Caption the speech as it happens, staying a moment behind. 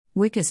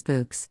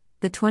Wikispooks,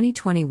 the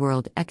 2020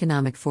 World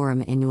Economic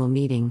Forum annual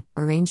meeting,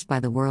 arranged by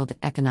the World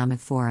Economic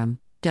Forum,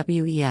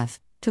 WEF,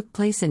 took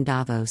place in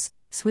Davos,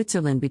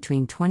 Switzerland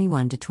between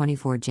 21 to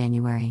 24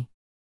 January.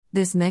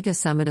 This mega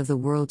summit of the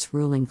world's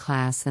ruling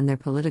class and their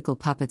political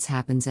puppets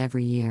happens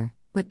every year,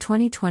 but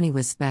 2020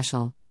 was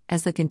special,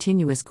 as the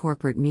continuous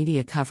corporate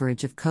media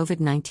coverage of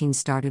COVID-19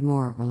 started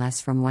more or less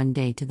from one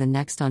day to the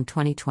next on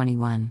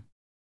 2021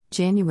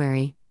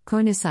 January,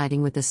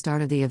 coinciding with the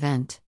start of the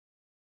event.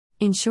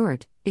 In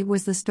short, it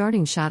was the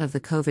starting shot of the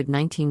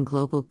COVID-19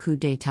 global coup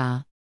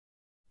d'état.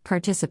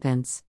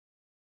 Participants.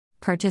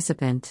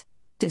 Participant.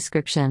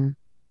 Description: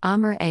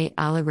 Amr A.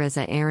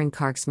 Alireza Aaron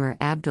Karksmer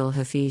Abdul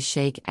Hafiz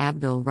Sheikh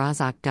Abdul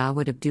Razak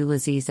Dawood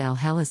Abdulaziz Al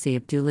Helasi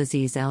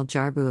Abdulaziz Al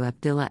Jarbu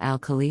Abdullah Al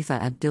Khalifa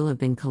Abdullah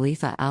bin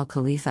Khalifa Al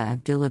Khalifa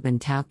Abdullah bin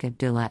Tauk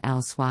Abdullah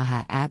Al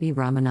Swaha Abi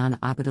Ramanan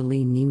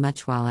Abdali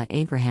Nimuchwala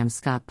Abraham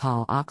Scott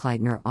Paul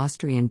Ochleitner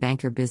Austrian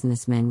banker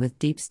businessman with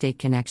deep state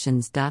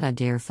connections.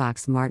 Adair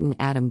Fox Martin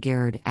Adam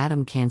Gerard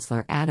Adam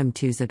Kanzler Adam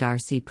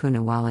Tuzadar C.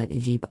 Poonawala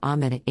Ajib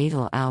Ahmed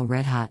Adil Al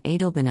Redha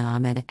Adil bin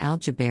Ahmed Al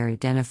Jaber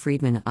Dena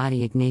Friedman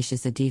Adi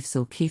Ignatius Adif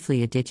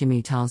Zulkifli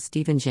Adijimital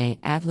Stephen J.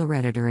 Adler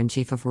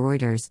Editor-in-Chief of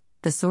Reuters,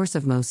 the source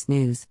of most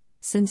news,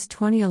 since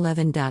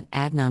 2011.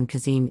 Adnan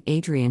Kazim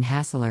Adrian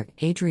Hassler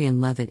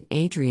Adrian Levitt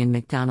Adrian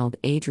McDonald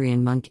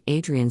Adrian Monk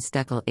Adrian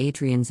Steckel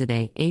Adrian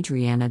Zade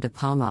Adriana de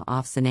Palma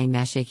Ofsane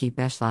Mashaki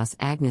Beshlas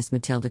Agnes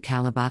Matilda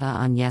Calabata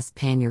Agnes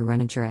Panyer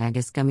Runager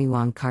Agus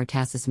Gumiwang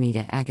Kartasas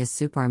Mida Agus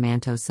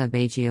Suparmanto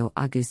Subagio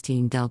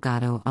Agustin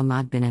Delgado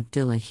Ahmad bin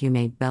Abdullah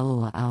Humaid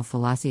Belula Al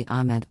Falasi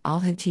Ahmed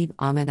Al Hatib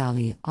Ahmed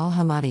Ali Al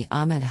Hamadi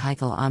Ahmed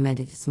Haikal Ahmed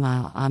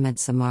Ismail Ahmed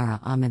Samara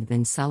Ahmed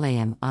bin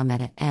Salem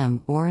Ahmed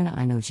M. Oren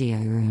Inoji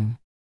Arun.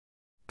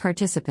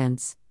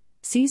 Participants: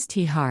 Cees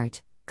T.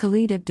 Hart,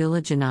 Khalid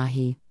Abdullah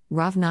Janahi,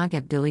 Ravnag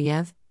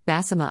Abdullayev,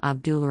 Basima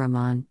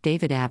Abdulrahman,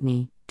 David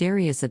Abney,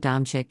 Darius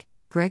Adamczyk,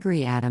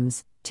 Gregory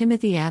Adams,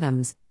 Timothy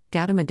Adams,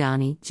 Gautam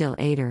Adani, Jill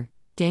Ader,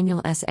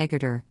 Daniel S.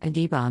 Egerter,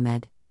 Adib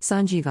Ahmed,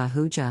 Sanjeev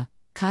Ahuja,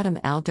 Khatam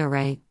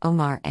Al-Dare,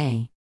 Omar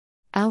A.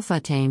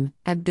 Al-Fatame,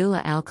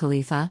 Abdullah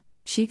Al-Khalifa,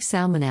 Sheikh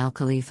Salman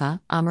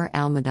Al-Khalifa, Amr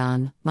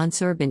Al-Madan,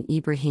 Mansur bin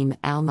Ibrahim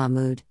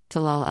Al-Mahmoud,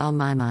 Talal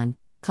Al-Maiman,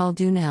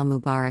 Khaldun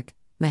Al-Mubarak,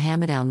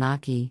 Muhammad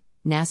Al-Naqi,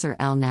 Nasser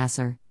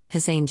Al-Nasser,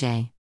 Hussein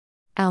J.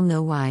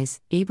 Al-Nowais,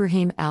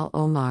 Ibrahim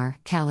Al-Omar,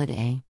 Khalid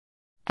A.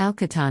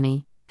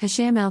 Al-Khatani,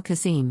 Hisham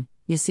Al-Qasim,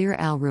 Yasir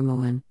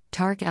Al-Rumawan,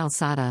 Tarq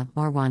Al-Sada,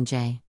 Marwan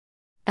J.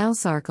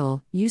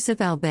 Al-Sarkal,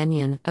 Yusuf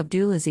Al-Benyan,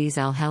 Abdulaziz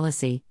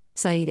Al-Halasi,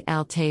 Saeed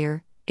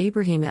Al-Tayer,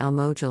 Ibrahim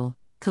Al-Mojal,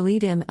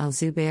 Khalid M.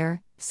 Al-Zubair,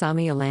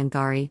 Sami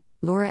Al-Angari,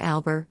 Laura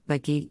Alber,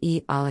 Baqi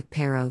E. Alak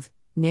Perov,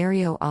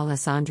 Nerio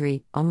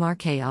Al-Asandri, Omar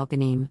K.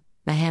 Al-Ghanim,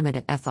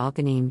 Mohammed F.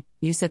 Al-Ghanim,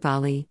 Yusuf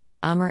Ali,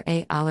 Amr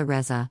A.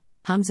 Alireza,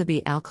 Hamza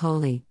B.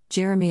 Al-Kholi,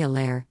 Jeremy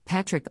Allaire,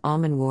 Patrick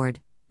Allman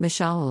Ward,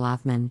 Mishal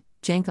Al-Othman,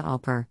 Janka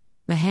Alper,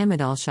 Mohammed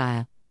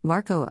Al-Shaya,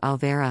 Marco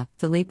Alvera,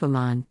 Philippe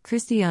Aman,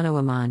 Cristiano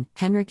Aman,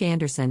 Henrik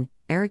Anderson,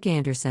 Eric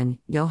Anderson,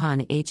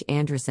 Johan H.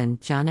 Anderson,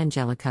 John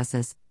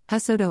Angelicusis,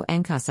 Hasodo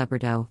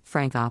Encasaberdo,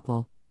 Frank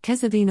Oppel,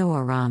 Kezavino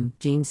Aram,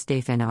 Jean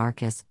Stefan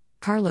Arcus,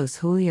 Carlos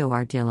Julio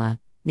Ardila,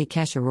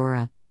 Nikesh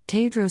Arora,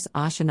 Tedros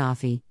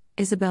Ashanafi,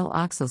 Isabel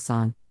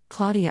Oxelson,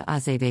 Claudia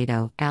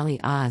Azevedo, Ali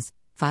Oz,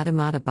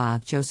 Fatimata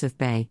Ba, Joseph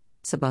Bey,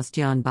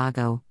 Sebastian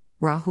Bago,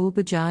 Rahul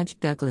Bajaj,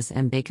 Douglas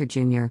M. Baker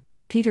Jr.,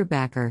 Peter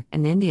Backer,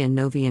 Anindya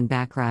Novian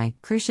Bakrai,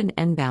 Krishan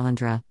N.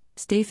 Balandra,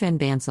 Stefan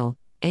Bansal,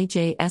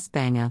 A.J. S.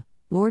 Banga,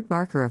 Lord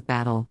Barker of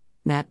Battle,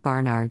 Matt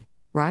Barnard,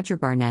 Roger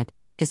Barnett,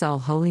 His All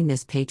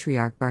Holiness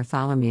Patriarch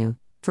Bartholomew,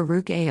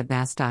 Farouk A.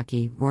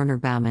 Abastaki, Werner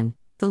Baumann,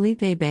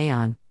 Felipe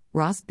Bayon,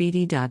 Ross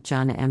Beatty.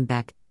 John M.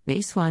 Beck,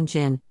 Baiswan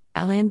Jin,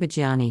 Alan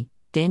Bajani,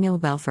 Daniel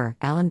Belfer,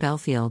 Alan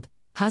Belfield,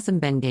 Hazem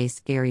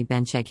Bengais, Gary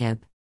Benchekib,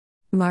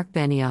 Mark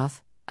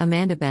Benioff,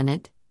 Amanda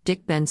Bennett,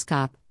 Dick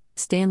Benskop,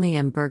 Stanley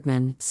M.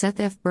 Bergman, Seth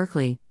F.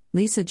 Berkeley,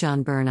 Lisa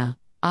John Berna,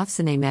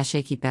 Afsane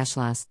Mashaki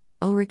Beshlas,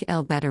 Ulrich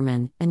L.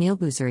 Betterman, Anil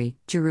Buzuri,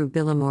 Juru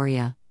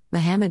Bilamoria,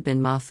 Mohammed bin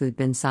Mahfoud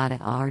bin Sada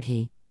Al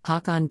Arthi,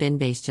 Hakan bin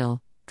Baisjil,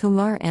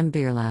 Kumar M.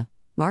 Birla,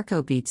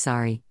 Marco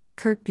Beatsari,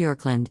 Kurt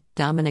Bjorklund,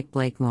 Dominic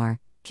Blakemore,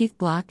 Keith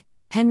Block,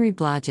 Henry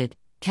Blodgett,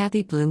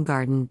 Kathy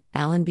Bloomgarden,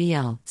 Alan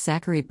B.L.,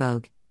 Zachary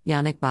Bogue,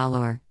 Yannick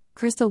Balor,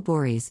 Crystal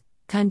Boris,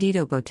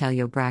 Candido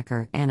Botelho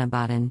Bracker, Anna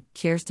Bodden,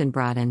 Kirsten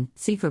Broden,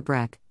 Sifa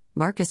Breck,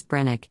 Marcus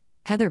Brennick,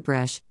 Heather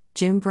Bresch,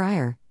 Jim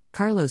Breyer,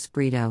 Carlos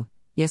Brito,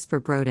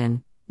 Jesper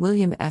Broden,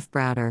 William F.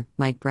 Browder,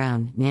 Mike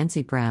Brown,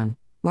 Nancy Brown,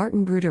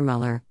 Martin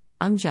Brudermuller,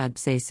 Amjad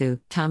Sesu,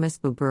 Thomas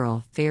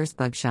Buburl, Fairs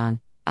Bugshawn,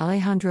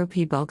 Alejandro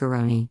P.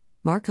 Bulgaroni,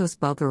 Marcos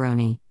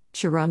Bulgaroni,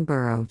 Sharon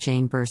Burrow,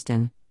 Jane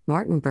Burston,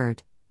 Martin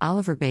Burt,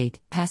 Oliver Bate,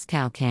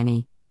 Pascal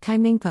Canny, Kai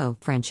Mingpo,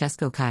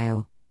 Francesco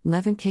Caio,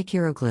 Levin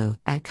Kakiroglu,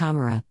 Ad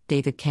Kamara,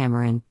 David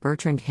Cameron,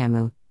 Bertrand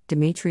Camus,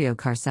 Demetrio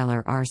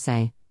Carceller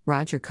Arce,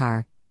 Roger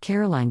Carr,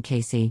 Caroline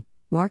Casey,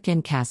 Mark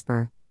N.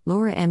 Casper,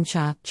 Laura M.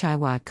 Cha,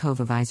 Chaiwat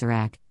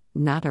Kovavisarak,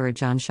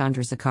 Natarajan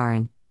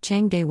Chandrasekaran,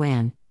 Chang Dae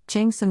Wan,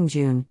 Chang Sung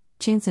Jun,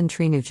 Chanson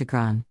Trinu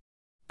Chagran.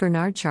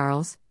 Bernard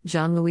Charles,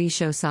 Jean-Louis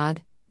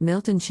Chaussade,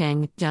 Milton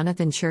Cheng,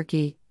 Jonathan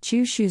Cherky,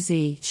 Chu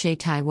Shuzi, Shea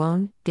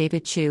Taiwan,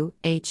 David Chu,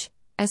 H.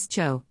 S.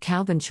 Cho,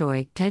 Calvin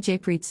Choi,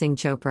 Tejpreet Singh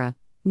Chopra,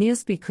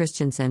 Niels B.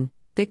 Christensen,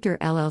 Victor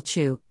L. L.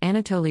 Chu,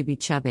 Anatoly B.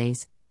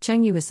 Chubais,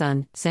 Cheng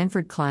Yuasun,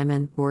 Sanford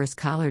Kleiman, Boris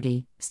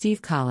Collardy,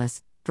 Steve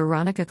Collis,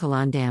 Veronica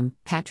Kalandam,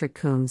 Patrick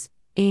Coombs,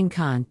 Ian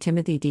Khan,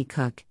 Timothy D.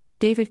 Cook,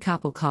 David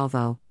Koppel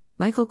Calvo,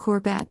 Michael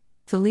Corbat,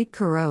 Philippe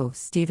Corot,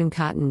 Stephen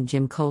Cotton,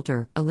 Jim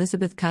Coulter,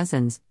 Elizabeth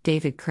Cousins,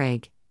 David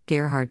Craig,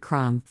 Gerhard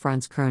Krom,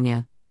 Franz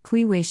Kronia,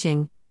 Kui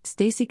Weixing,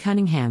 Stacey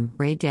Cunningham,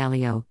 Ray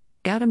Dalio,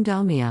 Gautam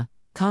Dalmia,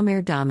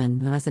 Kamer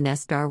Daman, Mazan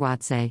S.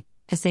 Darwatse,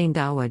 Hussein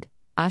Dawood,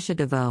 Asha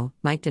DeVoe,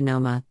 Mike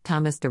Denoma,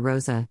 Thomas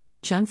DeRosa,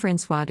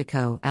 Jean-Francois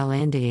Decaux,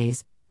 Alain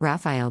Diaz,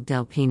 Rafael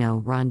Del Pino,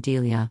 Ron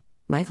Delia,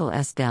 Michael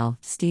Estelle,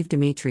 Steve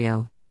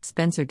Demetrio,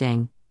 Spencer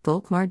Deng,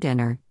 Volkmar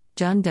Denner,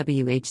 John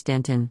W. H.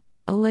 Denton,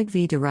 Oleg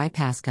V.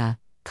 DeRipaska,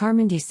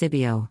 Carmen D.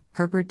 Sibio,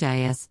 Herbert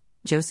Dias,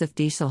 Joseph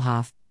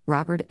Dieselhoff,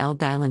 Robert L.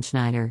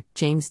 Dylanschneider,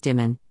 James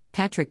Dimon,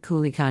 Patrick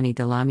Kulikani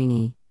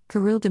Delamini,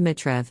 Kirill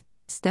Dmitriev,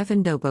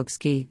 Stefan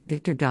Dobokski,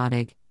 Victor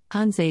Dodig,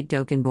 Hans-Aid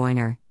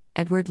Dokenboiner,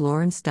 Edward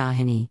Lawrence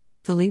Stahini,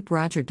 Philippe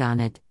Roger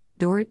Donnet,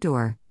 Dorit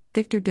Dor,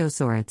 Victor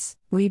Dosoritz,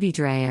 Weeby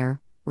Dreyer,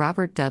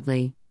 Robert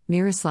Dudley,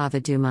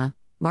 Miroslava Duma,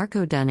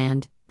 Marco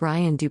Dunand,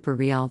 Brian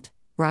Duper-Rialt,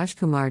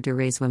 Rajkumar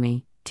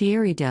Dureswamy,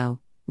 Thierry Doe,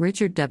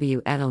 Richard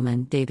W.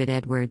 Edelman, David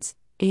Edwards,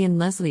 Ian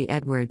Leslie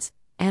Edwards,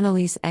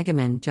 Annalise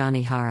Egeman,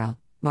 Johnny Hara,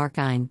 Mark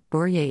Ein,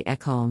 Bourye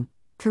Ekholm,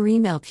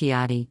 Kareem El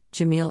Kiadi,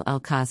 Jamil El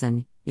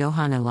Kazan,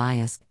 Johan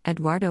Elias,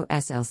 Eduardo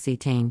S. El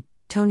Citane,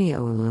 Tony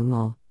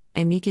Oulumol,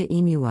 Emika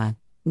Imua,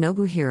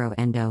 Nobuhiro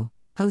Endo,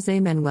 Jose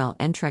Manuel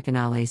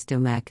Entrecanales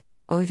Domek,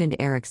 Oyvind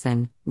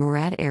Eriksson,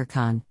 Murad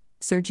Erkan,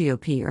 Sergio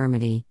P.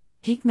 Ermity,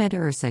 Hikmet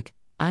Ersak,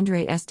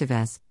 Andre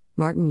Esteves,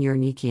 Martin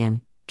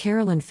Yernikian,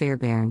 Carolyn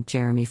Fairbairn,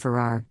 Jeremy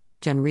Farrar,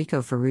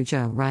 Janrico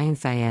Ferrugia, Ryan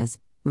Fayez,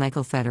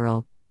 Michael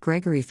Federal,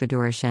 Gregory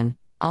Fedorishin,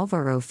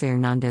 Alvaro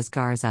Fernandez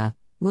Garza,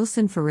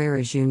 Wilson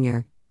Ferreira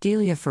Jr.,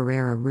 Delia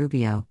Ferreira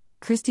Rubio,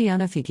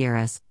 Cristiana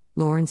Figueres,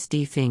 Lawrence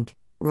D. Fink,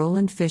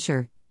 Roland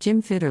Fisher,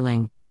 Jim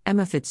Fitterling,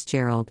 Emma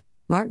Fitzgerald,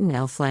 Martin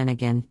L.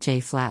 Flanagan, Jay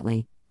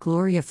Flatley,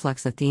 Gloria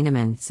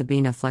Fluxathieneman,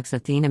 Sabina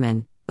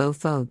Fluxathieneman, Bo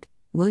Vogt,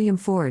 William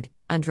Ford,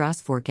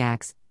 Andras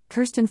Forgax,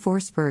 Kirsten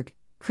Forsberg,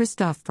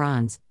 Christoph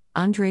Franz,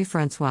 Andre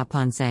Francois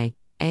Ponce,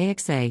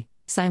 AXA,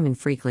 Simon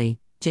Freakley,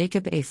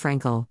 Jacob A.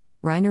 Frankel,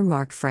 Rainer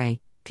Mark Frey,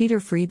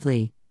 Peter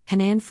Friedley,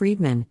 Hanan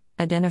Friedman,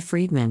 Adena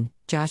Friedman,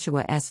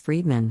 Joshua S.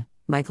 Friedman,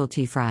 Michael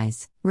T.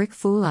 Fries, Rick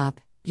Fulop,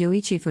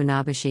 Yoichi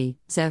Funabashi,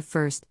 Zev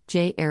First,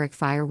 J. Eric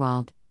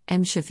Firewald,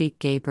 M. Shafiq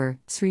Gaber,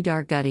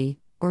 Sridhar Gutty,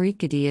 Orit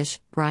Gadish,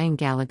 Brian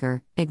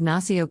Gallagher,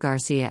 Ignacio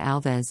Garcia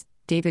Alves,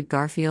 David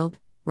Garfield,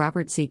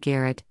 Robert C.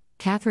 Garrett,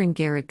 Catherine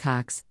Garrett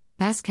Cox,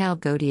 Pascal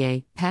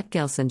Gaudier, Pat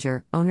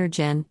Gelsinger, Owner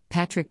Jen,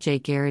 Patrick J.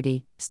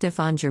 Garrity,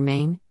 Stefan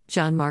Germain,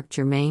 Jean-Marc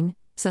Germain,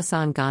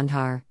 Sasan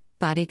Gandhar,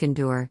 Badi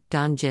Gandour,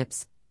 Don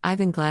Gips,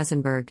 Ivan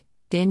Glasenberg,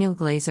 Daniel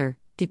Glazer,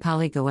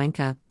 Deepali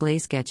Goenka,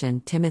 Blaise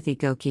Getchen, Timothy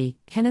Goki,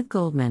 Kenneth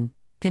Goldman,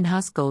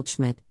 Pinhas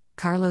Goldschmidt,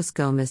 Carlos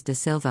Gomez de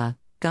Silva,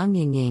 Gong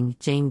Yingying,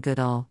 Jane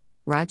Goodall,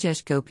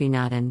 Rajesh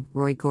Gopinathan,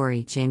 Roy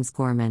Gori, James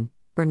Gorman,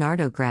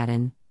 Bernardo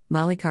Gradin,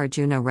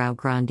 Mallikarjuna Rao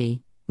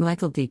Grandi,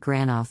 Michael D.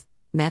 Granoff,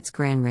 Mats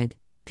Granrud,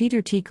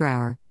 Peter T.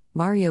 Grauer,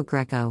 Mario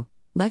Greco,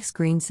 Lex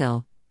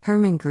Greensill,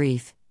 Herman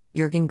Grief,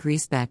 Jürgen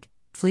Griesbeck,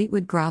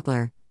 Fleetwood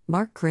Grobler,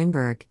 Mark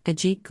Grinberg,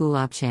 Ajit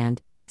Gulabchand,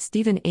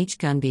 Stephen H.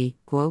 Gunby,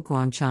 Guo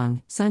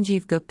Guangchang,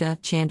 Sanjeev Gupta,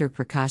 Chandra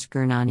Prakash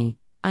Gurnani,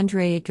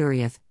 Andrei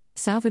Guriev,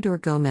 Salvador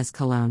Gomez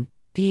Colon,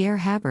 Pierre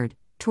Haberd,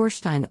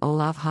 Torstein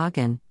Olav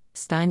Hagen,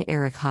 Stein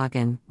Eric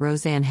Hagen,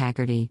 Roseanne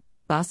Haggerty,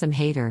 Bassam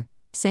Hader,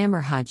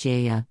 Samer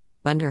Hajjaya,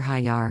 Bunder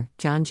Hayar,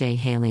 John J.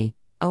 Haley,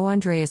 O.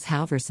 Andreas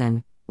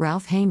Halverson,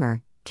 Ralph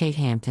Hamer, Kate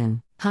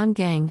Hampton, Han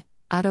Gang,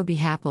 Otto B.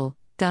 Happel,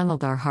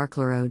 Donald R.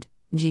 Harklerode,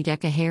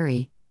 Jideka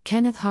Harry,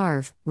 Kenneth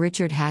Harv,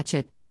 Richard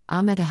Hatchett,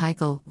 Ahmed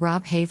Heikel,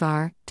 Rob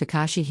Havar,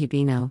 Takashi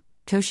Hibino,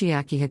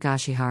 Toshiaki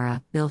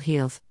Higashihara, Bill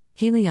Heelf,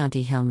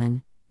 Helianti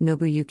Hillman,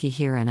 Nobuyuki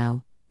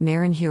Hirano,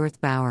 Maren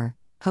Hjorth Bauer,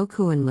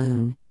 Hokuan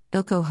Loon,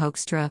 Ilko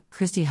Hoekstra,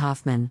 Christy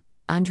Hoffman,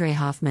 Andre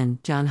Hoffman,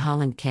 John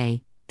Holland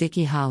K.,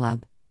 Vicky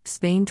Hollub,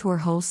 Spain Tor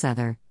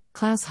Holsether,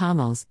 Klaus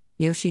Hummels,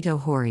 Yoshito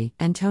Hori,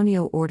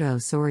 Antonio Ordo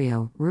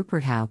Sorio,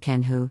 Rupert Howe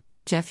Kenhu,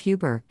 Jeff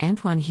Huber,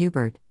 Antoine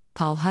Hubert,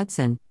 Paul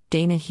Hudson,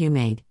 Dana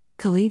Humade,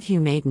 Khalid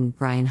Humaden,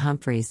 Brian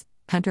Humphreys,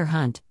 Hunter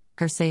Hunt,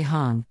 Hersey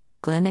Hong,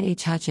 Glenna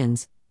H.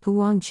 Hutchins,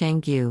 Huang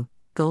Changyu,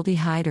 Goldie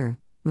Hyder,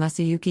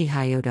 Masayuki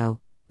Hayoto,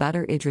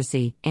 Badr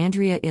Idrisi,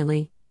 Andrea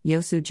Illy,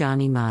 Yosu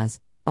Johnny Maz,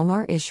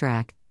 Omar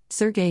Ishraq,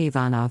 Sergei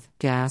Ivanov,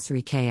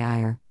 Jasri K.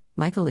 Iyer,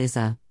 Michael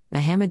Izza,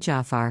 Mohammed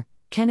Jafar,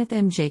 Kenneth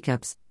M.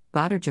 Jacobs,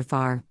 Badr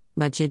Jafar,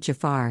 Majid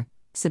Jafar,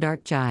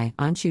 Siddharth Jai,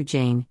 Anshu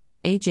Jain,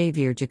 A.J.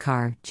 Veer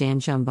Jakar, Jan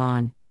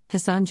Jamban,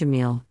 Hassan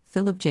Jamil,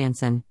 Philip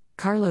Jansen,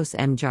 Carlos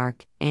M.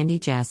 Jark, Andy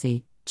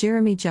Jassy,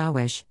 Jeremy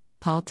Jawish,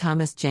 Paul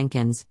Thomas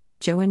Jenkins,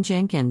 Joan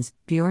Jenkins,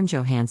 Bjorn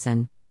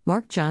Johansson,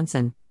 Mark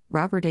Johnson,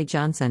 Robert A.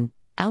 Johnson,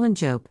 Alan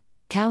Jope,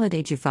 Khalid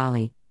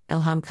Ejufali,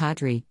 Ilham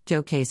Qadri,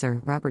 Joe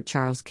Kaiser, Robert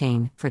Charles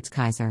Kane, Fritz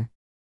Kaiser.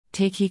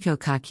 Takehiko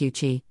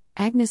Kakuchi,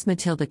 Agnes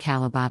Matilda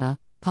Kalibata,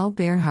 Paul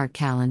Bernhardt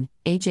Callan,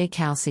 A.J.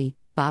 Kalsi,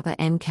 Baba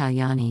N.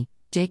 Kalyani,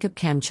 Jacob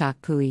Kamchak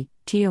Pui,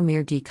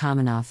 Teomir D.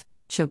 Kamenov,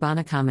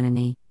 Shobana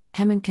Kamanani,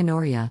 Hemant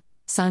Kanoria,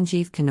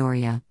 Sanjeev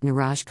Kanoria,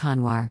 Niraj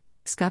Kanwar,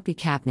 Skupi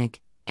Kapnik,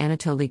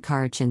 Anatoly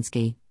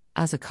Karachinsky,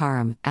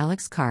 Azakaram,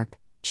 Alex Karp,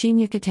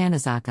 Shinya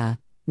Katanazaka,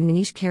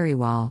 Manish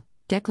Kariwal,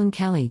 Declan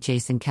Kelly,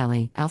 Jason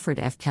Kelly, Alfred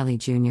F. Kelly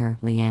Jr.,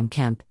 Liam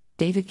Kemp,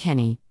 David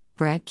Kenny,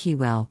 Brad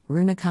Keywell,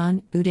 Runa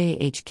Khan, Uday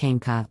H.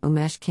 Kamka,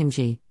 Umesh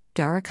Kimji,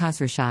 Dara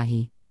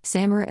Khosrowshahi,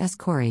 Samara S.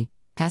 Corey,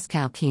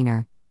 Pascal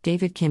Keener,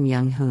 David Kim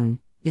Young Hoon,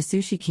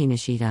 Yasushi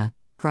Kinishita,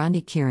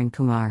 Grandi Kiran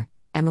Kumar,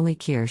 Emily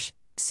Kirsch,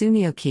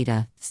 Sunio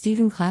Kita,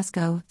 Stephen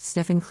Klasko,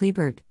 Stefan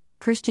Klebert,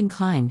 Christian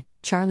Klein,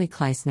 Charlie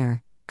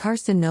Kleisner,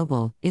 Karsten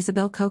Noble,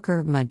 Isabel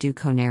Kocher, Madhu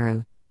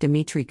Koneru,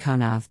 Dmitry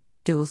Konov,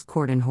 Duels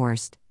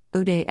Kordenhorst,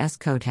 Uday S.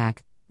 Kotak,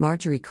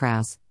 Marjorie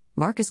Krause,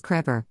 Marcus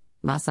Kreber,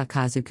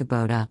 Masakazu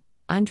Kubota,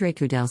 Andrei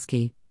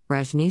Kudelsky,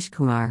 Rajneesh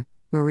Kumar,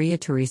 Maria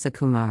Teresa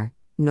Kumar,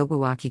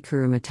 Nobuaki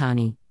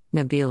Kurumatani,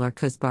 Nabil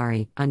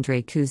Kuzbari,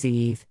 Andrei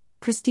Kuziev,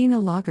 Christina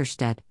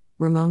Lagerstedt,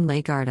 Ramon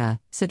Lagarda,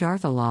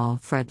 Siddhartha Lal,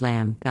 Fred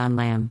Lam, Don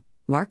Lam,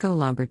 Marco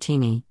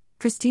Lambertini,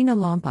 Christina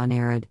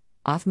Lomponarad,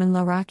 Othman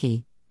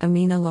Laraki,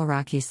 Amina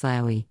Laraki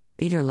Slawi,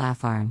 Peter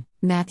Lafarn,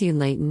 Matthew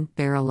Layton,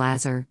 Beryl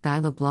Lazar, Guy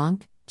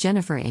LeBlanc,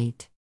 Jennifer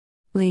 8.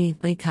 Lee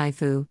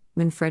Kaifu,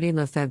 Manfredi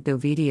Lefebvre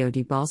Dovidio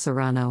di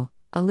Balserano,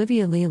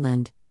 Olivia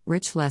Leland,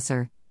 Rich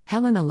Lesser,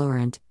 Helena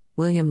Laurent,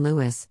 William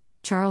Lewis,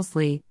 Charles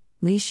Lee,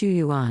 Li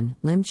Shuyuan,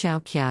 Lim Chao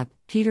Kiat,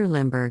 Peter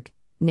Limberg,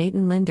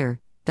 Nathan Linder,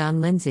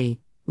 Don Lindsay,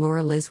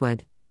 Laura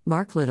Liswood,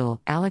 Mark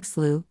Little, Alex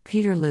Liu,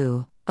 Peter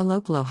Liu,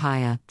 Alok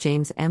Lohia,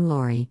 James M.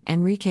 Laurie,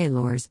 Enrique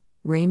Lors,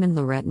 Raymond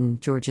Loretin,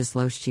 Georges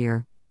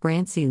Lochier,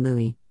 Brant C.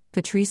 Louis,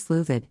 Patrice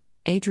Louvid,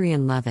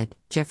 Adrian Levitt,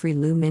 Jeffrey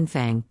Liu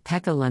Minfang,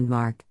 Pekka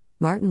Lundmark,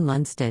 Martin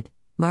Lundstedt,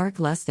 Mark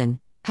Luston,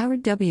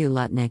 Howard W.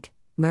 Lutnick,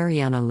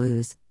 Mariana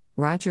Luz,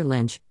 Roger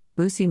Lynch,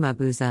 Busi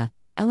Mabuza,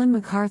 Ellen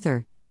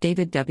MacArthur,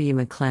 David W.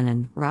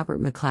 McLennan,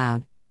 Robert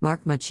McLeod,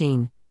 Mark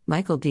Machin,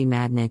 Michael D.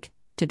 Madnick,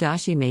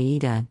 Tadashi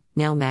Maeda,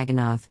 Nell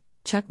Maganov,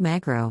 Chuck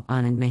Magro,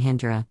 Anand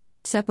Mahindra,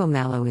 Seppo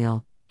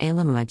Maloil,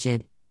 Alam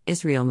Majid,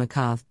 Israel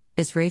Makov,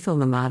 Israfil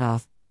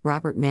Mamadov,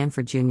 Robert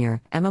Manfred Jr.,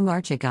 Emma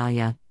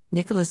Marchagalia,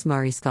 Nicholas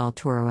Mariscal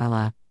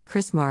Torruella,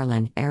 Chris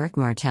Marlin, Eric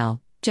Martel,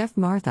 Jeff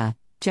Martha,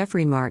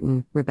 Jeffrey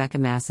Martin, Rebecca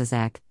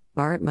Massazak,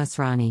 Bharat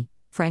Masrani,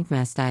 Frank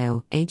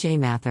Mastayo, A.J.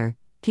 Mather,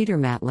 Peter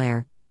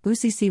Matlair,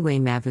 Busi Siwe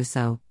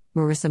Mavuso,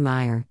 Marissa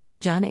Meyer,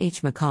 John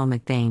H. McCall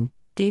McBain,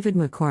 David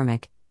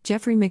McCormick,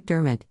 Jeffrey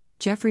McDermott,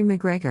 Jeffrey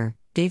McGregor,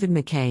 David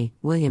McKay,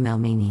 William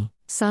Elmini,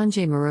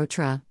 Sanjay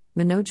Marotra,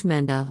 Manoj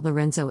Menda,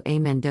 Lorenzo A.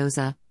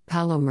 Mendoza,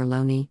 Paolo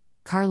Merloni,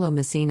 Carlo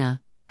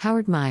Messina,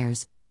 Howard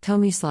Myers,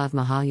 Tomislav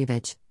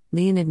Mihaljevic,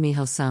 Leonid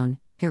Mihalson,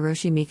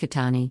 Hiroshi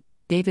Mikitani,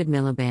 David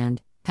Miliband,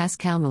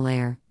 Pascal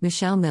Miller,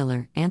 Michelle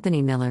Miller,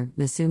 Anthony Miller,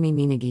 Masumi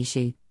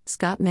Minagishi,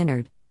 Scott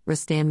Minard,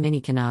 Rustam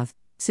Minikanov,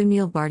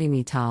 Sunil Bharti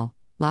Mittal,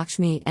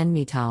 Lakshmi N.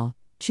 Mittal,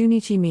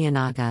 Chunichi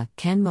Miyanaga,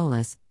 Ken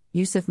Molis,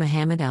 Yusuf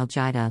Muhammad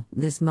Al-Jaida,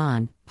 Liz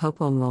Mon,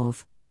 Popo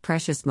Molv,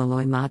 Precious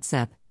Malloy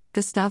Motsep,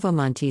 Gustavo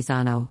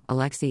Montezano,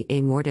 Alexei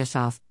A.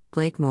 Mordashov,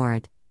 Blake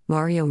Morit,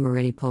 Mario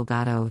Moriti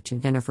Polgado,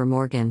 Jennifer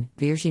Morgan,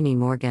 Virginie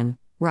Morgan,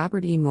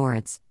 Robert E.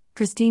 Moritz,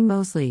 Christine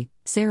Mosley,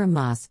 Sarah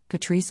Moss,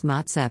 Patrice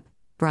Motsep,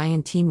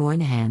 Brian T.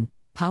 Moynihan,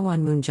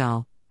 Pawan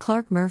Munjal,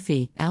 Clark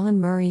Murphy, Alan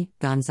Murray,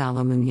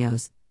 Gonzalo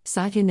Munoz,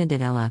 Satya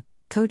Nadella,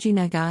 Koji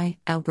Nagai,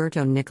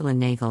 Alberto Nicola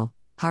Nagel,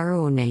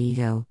 Haruo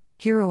Naito,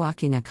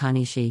 Hiroaki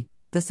Nakanishi,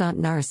 Vasant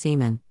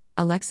Narasimhan,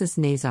 Alexis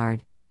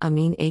Nazard,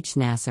 Amin H.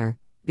 Nasser,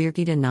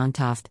 Birgita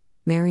Nantoft,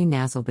 Mary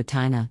Nazel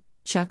Batina,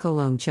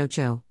 Shakolom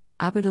Chocho,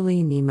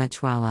 Abdali Ni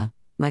Machwala,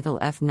 Michael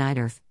F.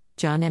 Niderf,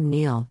 John M.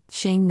 Neal,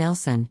 Shane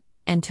Nelson,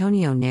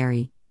 Antonio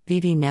Neri,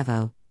 Vivi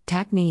Nevo,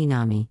 Takni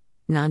Inami,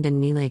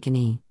 Nandan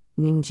Nilekani,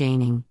 Ning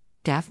Janing,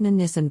 Daphne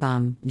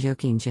Nissenbaum,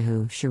 Joaquin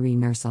Jahu, Cherie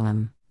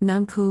Nursalam,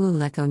 Nankulu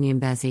Leko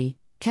Nyambezi,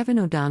 Kevin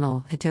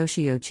O'Donnell,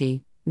 Hitoshi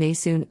Ochi,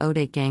 Maysoon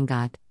Ode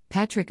Gangat,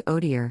 Patrick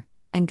Odier,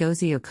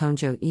 Ngozi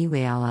Okonjo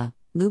Iweala,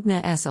 Lubna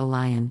S.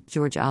 Olion,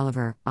 George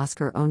Oliver,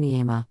 Oscar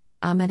Oniema,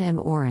 Ahmed M.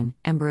 Oren,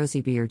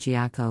 Ambrosi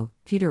Giaco,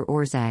 Peter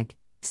Orzag,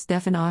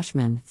 Stefan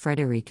Oshman,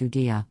 Frederic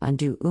Udia,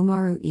 Andu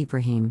Umaru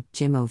Ibrahim,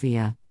 Jim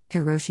Ovia,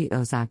 Hiroshi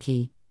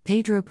Ozaki,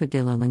 Pedro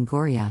Padilla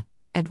Longoria,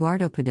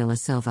 Eduardo Padilla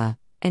Silva,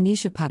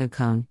 Anisha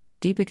Padukone,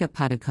 Deepika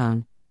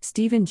Padukone,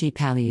 Stephen G.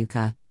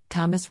 Paliuka,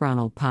 Thomas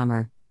Ronald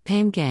Palmer,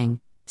 Pam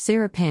Gang,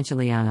 Sarah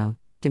Panchaliano,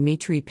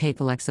 Dimitri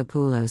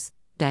Papalexopoulos,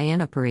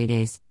 Diana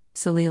Paredes,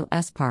 Salil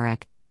S.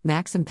 Parek,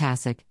 Maxim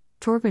Pasic,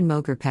 Torben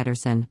Moger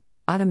Pedersen,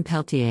 Autumn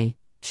Peltier,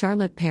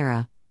 Charlotte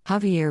Pera,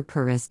 Javier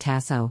Perez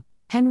Tasso,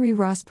 Henry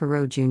Ross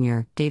Perot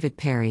Jr., David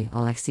Perry,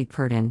 Alexei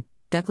Purdon,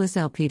 Douglas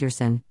L.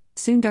 Peterson,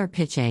 Sundar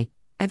Pichai,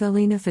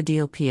 Evelina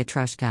Fadil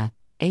Pietrushka,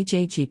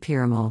 AJG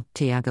Piramol,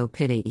 Tiago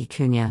Pide y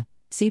Cunha,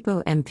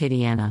 Sipo M.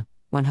 Pidiana,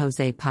 Juan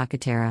Jose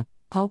Pacatera,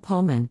 Paul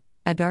Pullman,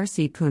 Adar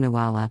C.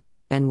 Poonawalla,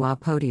 Benoit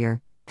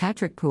Potier,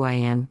 Patrick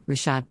Pouyan,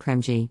 Rashad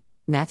Premji,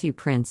 Matthew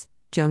Prince,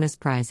 Jonas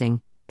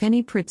Prising,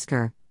 Penny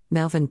Pritzker,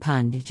 Melvin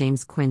Pund,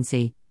 James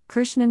Quincy,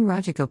 Krishnan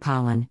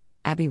Rajagopalan,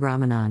 Abhi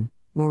Ramanan,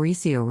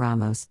 Mauricio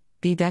Ramos,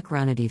 Vivek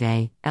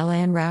Ranadive,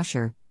 Elan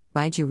Rauscher,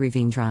 Baiju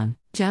Ravindran,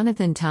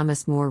 Jonathan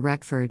Thomas Moore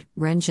Reckford,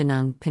 Ren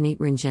Janung, Panit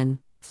Ranjan,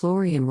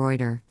 Florian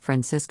Reuter,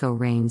 Francisco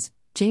Rains,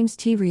 James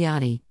T.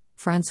 Riyadi,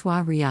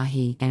 Francois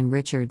Riahi and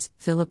Richards,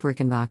 Philip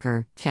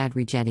Rickenbacker, Chad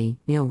Rigetti,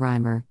 Neil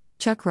Reimer,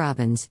 Chuck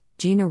Robbins,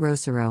 Gina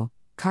Rosero,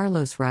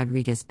 Carlos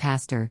Rodriguez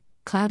Pastor,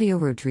 Claudio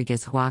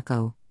Rodriguez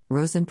Huaco,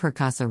 Rosen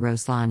Percasa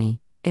Roslani,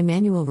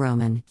 Emmanuel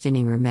Roman,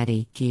 Ginny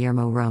Remedi,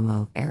 Guillermo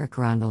Romo, Eric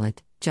Rondelet,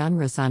 John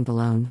Rosan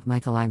Balone,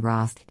 Michael I.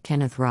 Roth,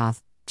 Kenneth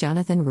Roth,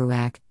 Jonathan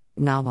Ruack,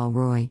 Nawal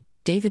Roy,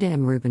 David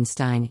M.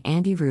 Rubenstein,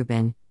 Andy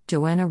Rubin,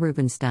 Joanna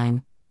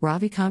Rubenstein,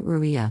 Ravikant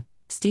Ruia,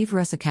 Steve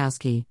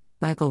Rusakowski,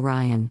 Michael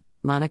Ryan,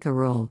 Monica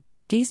Roll,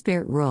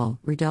 Dsbert Roll,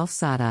 Rudolf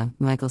Sada,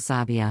 Michael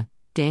Sabia,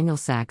 Daniel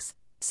Sachs,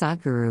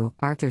 Sadhguru,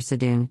 Arthur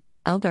Sadoon,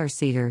 Eldar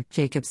Cedar,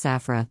 Jacob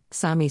Safra,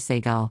 Sami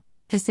Segal,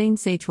 Hussein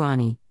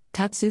Sechwani,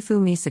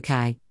 Tatsufumi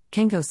Sakai,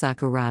 Kengo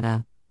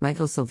Sakurada,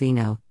 Michael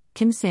Silvino,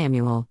 Kim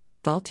Samuel,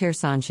 Voltaire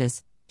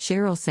Sanchez,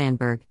 Cheryl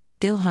Sandberg,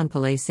 Dilhan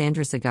Pillay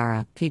Sandra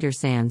Sagara, Peter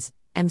Sands,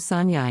 M.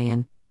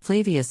 Sanyayan,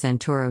 Flavia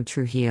Santoro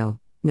Trujillo,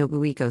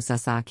 Nobuiko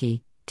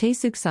Sasaki,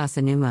 Taesuk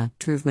Sasanuma,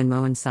 Truvman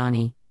Mohan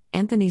Sani,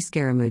 Anthony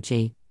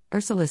Scaramucci,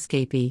 Ursula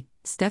Scapi,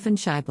 Stefan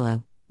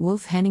Scheiblo,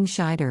 Wolf Henning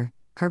Scheider,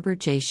 Herbert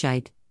J.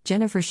 Scheidt,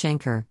 Jennifer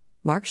Schenker,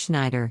 Mark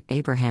Schneider,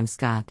 Abraham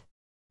Scott,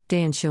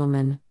 Dan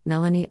Schulman,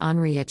 Melanie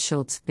Henriette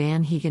Schultz,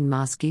 Van Hegen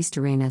Moss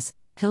Giesteranus,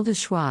 Hilda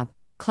Schwab,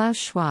 Klaus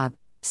Schwab,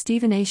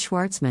 Stephen A.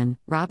 Schwartzman,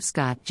 Rob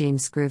Scott,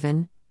 James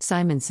Scriven,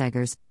 Simon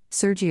Segers,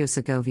 Sergio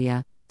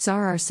Segovia,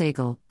 Zarar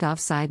Sagel, Dov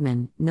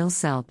Seidman, Nils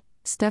Selt,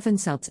 Stefan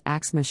Seltz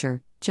Axmischer,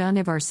 John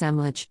Ivar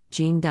Semlich,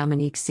 Jean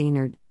Dominique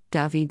Seenard,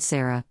 David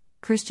Serra,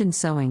 Christian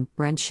Sowing,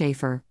 Brent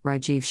Schaefer,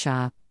 Rajiv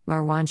Shah,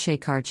 Marwan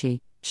Shekarchi,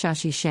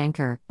 Shashi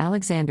Shankar,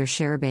 Alexander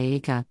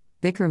Sherabaika,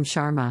 Vikram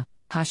Sharma,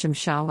 Hashim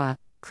Shawa,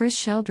 Chris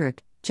Sheldrick,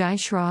 Jai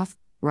Shroff,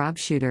 Rob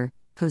Shooter,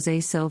 Jose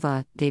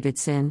Silva, David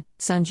Sin,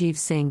 Sanjeev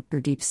Singh,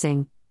 Gurdeep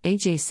Singh,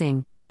 Ajay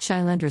Singh,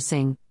 Shailendra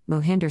Singh,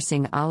 Mohinder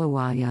Singh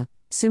Aluwaya,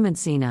 Sumant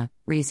Sina,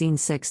 Razeen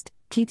Sixt,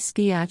 Keith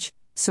Skiach,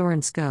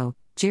 Soren Sko,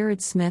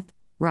 Jared Smith,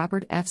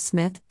 Robert F.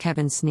 Smith,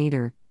 Kevin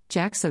Sneeder,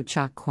 Jack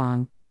Sochak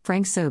Kwong,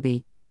 Frank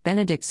Sobi,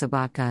 Benedict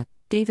Sobotka,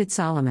 David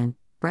Solomon,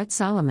 Brett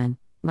Solomon,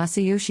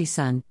 Masayoshi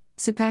Sun,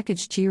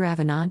 Supakaj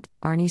Chiravanant,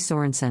 Arnie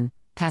Sorensen,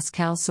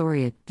 Pascal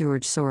Soriot,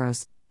 George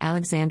Soros,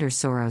 Alexander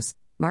Soros,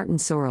 Martin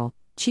Sorrell,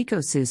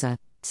 Chico Souza,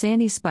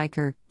 Sandy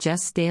Spiker,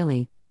 Jess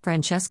Staley,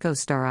 Francesco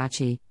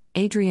Staracci,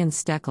 Adrian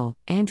Steckel,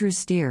 Andrew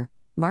Steer,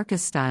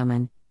 Marcus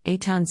Stileman,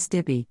 Eitan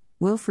Stibbe,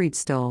 Wilfried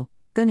Stoll,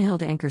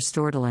 Gunhild Anker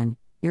Stortelen,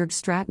 Jörg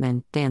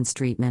Stratman, Dan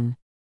Streetman,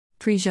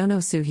 Trijono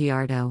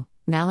Suhiardo,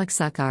 Malik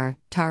Sakar,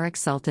 Tariq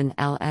Sultan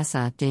El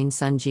Essa, Dane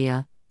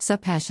Sunjia,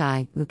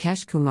 Supashai,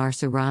 Mukesh Kumar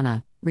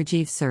Surana,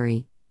 Rajiv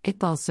Suri,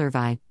 Iqbal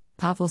Survai,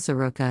 Pavel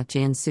Soroka,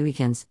 Jan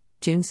Suikens,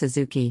 June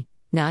Suzuki,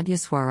 Nadia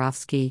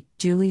Swarovski,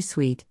 Julie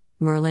Sweet,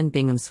 Merlin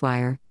Bingham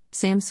Swire,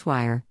 Sam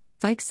Swire,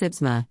 Fike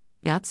Sibsma,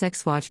 Yatsek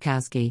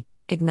Swajkowski,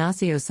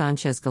 Ignacio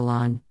Sanchez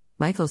Galan,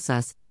 Michael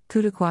Suss,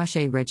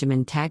 Kudakwashe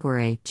Regimen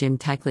Tagore, Jim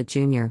Tyklet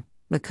Jr.,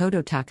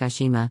 Makoto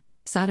Takashima,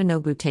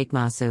 Sadanobu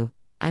Takemasu,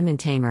 Iman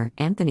Tamer,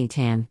 Anthony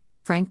Tan,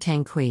 Frank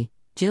Tangqui,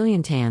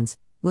 Jillian Tans,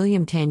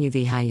 William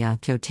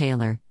Tanyuvihaya, Joe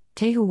Taylor,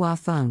 Tehua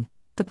Fung,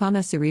 Tapana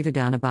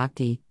Surivadana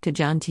Bhakti,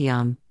 Tajan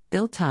Tiam,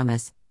 Bill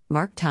Thomas,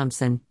 Mark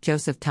Thompson,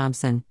 Joseph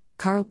Thompson,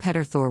 Carl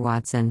Petter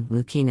Thorwatson,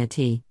 Lukina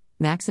T.,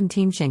 Maxim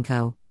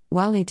Timchenko,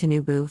 Wale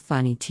Tanubu,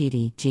 Fani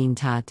Titi, Jean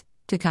Tot,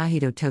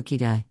 Takahito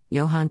Tokida,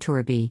 Johan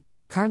Torabi,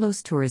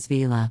 Carlos Torres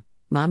Vila,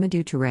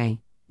 Mamadou Touré,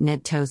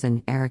 Ned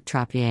Tozen, Eric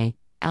Trappier,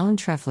 Alan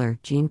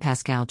Treffler, Jean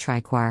Pascal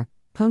Triquar,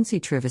 Ponsi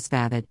Trivis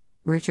Babbitt,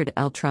 Richard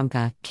L.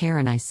 Trumka,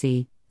 Karen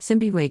I.C.,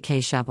 Simbiwe K.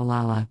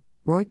 Shabalala,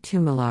 Roy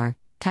Tumalar,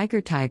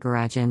 Tiger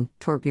Tigarajan,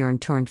 Torbjorn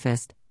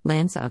Tornfist,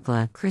 Lance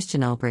Ukla,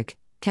 Christian Ulbrich,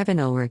 Kevin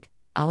Ulrich,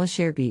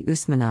 Alasherbi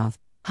Usmanov,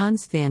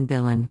 Hans van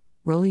Billen,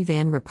 Rolly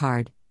van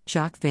Rappard,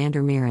 Jacques van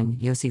der Meren,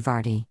 Yossi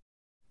Vardy,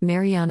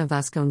 Mariana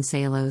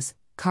Vasconcelos,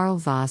 Karl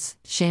Voss,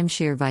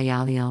 Shamshir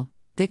Vayaliel,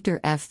 Victor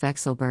F.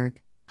 Vexelberg,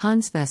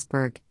 Hans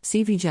Vestberg,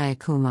 C.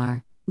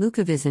 Vijayakumar,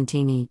 Luca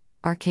Visentini,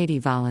 Arkady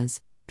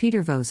Valles,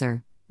 Peter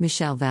Voser,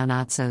 Michelle Van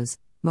Otsos,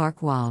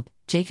 Mark Wald,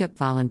 Jacob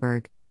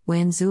Wallenberg,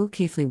 Wan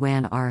Zulkifli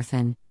Wan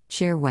Arifin,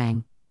 Cher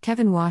Wang,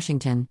 Kevin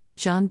Washington,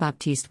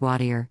 Jean-Baptiste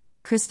Wadier,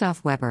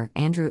 Christoph Weber,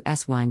 Andrew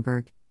S.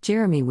 Weinberg,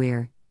 Jeremy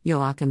Weir,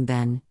 Joachim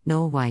Ben,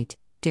 Noel White,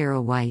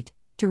 Darrell White,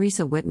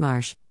 Teresa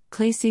Whitmarsh,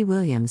 Clay C.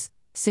 Williams,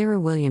 Sarah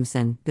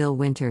Williamson, Bill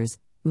Winters,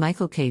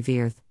 Michael K.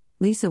 Vierth,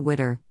 Lisa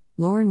Witter,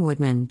 Lauren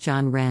Woodman,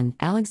 John Wren,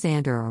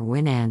 Alexander or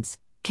Winance,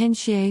 Ken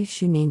Shea,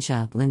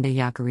 Shuninsha, Linda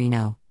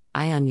Yakarino,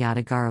 Ion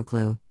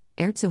Yadagaroglu,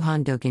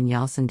 Ertsuhan Dogen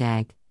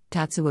Yalsandag,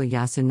 Tatsuo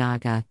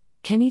Yasunaga,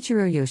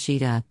 Kenichiro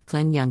Yoshida,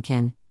 Glenn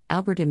Youngkin,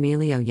 Albert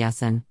Emilio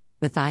Yessen,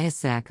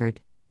 Matthias Zackert,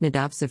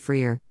 Nadab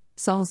Safrier,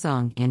 Saul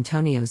Zong,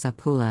 Antonio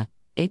Zapula,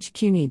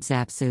 HQ Need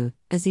Zapsu,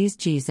 Aziz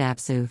G.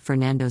 Zapsu,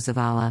 Fernando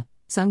Zavala,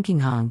 Sung King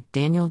Hong,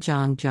 Daniel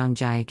Zhang, Zhang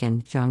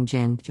Jiakan, Zhang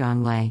Jin,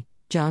 Zhang Lei,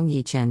 Zhang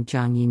Yichen,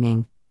 Zhang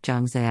Yiming,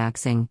 Zhang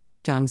Xiaoxing,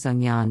 Zhang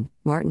Zhongyan,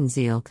 Martin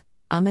Zielk,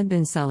 Ahmed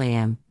bin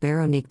Salayem,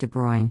 Veronique de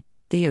Bruyne,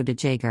 Theo de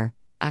Jager,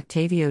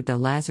 Octavio de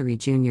Lazari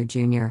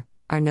Jr.,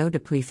 Arnaud de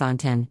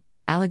Puyfontaine,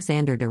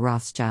 Alexander de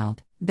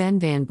Rothschild, Ben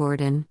van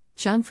Boorden,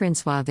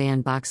 Jean-François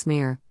van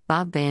Boxmeer,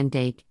 Bob van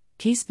Dijk,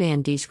 Kees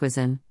van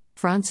Dijkhuizen,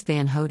 Frans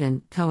van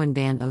Houten, Cohen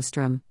van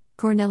Ostrom,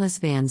 Cornelis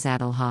van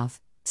Zadelhoff,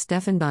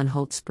 Stefan van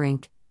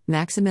Holtzbrink,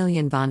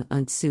 Maximilian von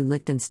Untsu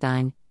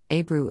Liechtenstein,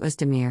 Ebru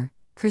Özdemir,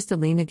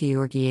 Kristalina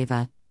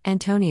Georgieva,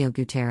 Antonio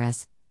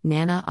Guterres,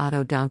 Nana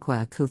Otto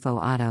Donkwa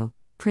Akufo Otto,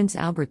 Prince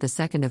Albert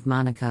II of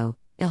Monaco,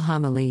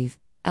 Ilham Aliyev,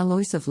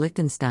 Alois of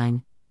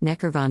Liechtenstein,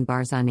 Necker von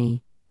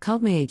Barzani,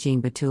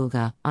 Kultmayegin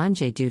Batulga,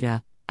 Andrzej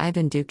Duda,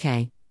 Ivan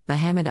Duque,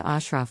 Mohamed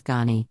Ashraf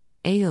Ghani,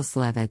 Eyal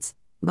Slevitz,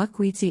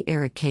 Mukwitsi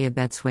Eric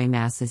Kayabetswe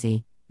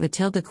Massizi,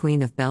 Matilda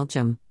Queen of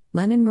Belgium,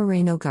 Lenin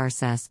Moreno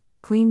Garces,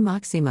 Queen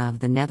Maxima of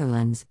the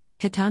Netherlands,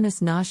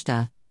 Gitanas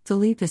Nashta,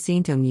 Philippe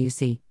Jacinto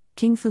Nyusi,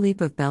 King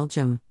Philippe of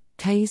Belgium,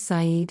 Kais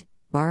Said,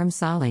 Baram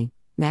Saleh,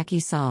 Macky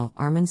Sall,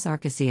 Armin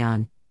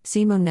Sarkisian,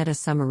 Simonetta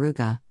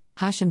Samaruga,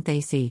 Hashim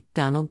Thaisi,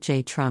 Donald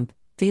J. Trump,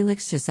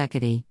 Felix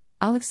Tshisekedi,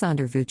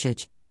 Alexander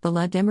Vucic,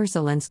 Volodymyr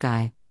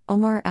Zelensky,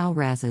 Omar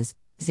Al-Razaz,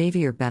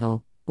 Xavier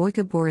Bettel,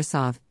 Boyka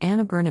Borisov,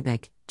 Anna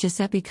Brnabic,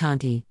 Giuseppe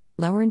Conti,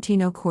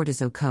 Laurentino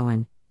Cortizo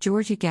Cohen,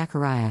 Georgi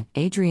Gakaria,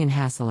 Adrian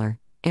Hassler,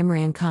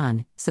 Imran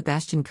Khan,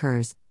 Sebastian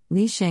Kurz,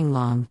 Li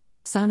Shenglong,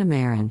 Sana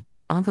Marin,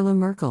 Angela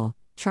Merkel,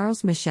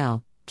 Charles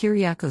Michel,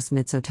 Kyriakos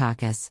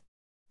Mitsotakis,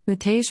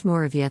 Mateusz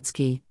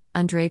Morawiecki,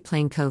 Andrei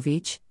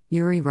Plenković,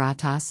 Yuri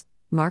Ratas,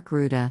 Mark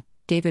Ruda,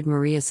 David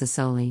Maria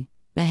Sassoli,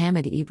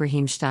 Mohamed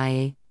Ibrahim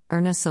Shtaye,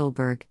 Erna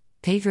Solberg,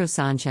 Pedro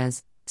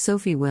Sanchez,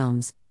 Sophie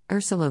Wilms,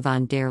 Ursula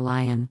von der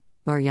Leyen,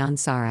 Marjan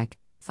Sarek,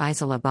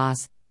 Faisal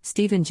Abbas,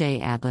 Stephen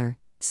J. Adler,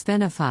 Sven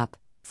Afop,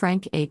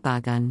 Frank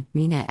Aitbagun,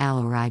 Mina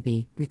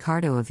Al-Araibi,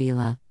 Ricardo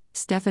Avila,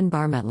 Stefan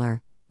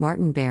Barmettler,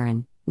 Martin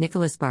Barron,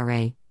 Nicolas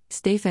Barre,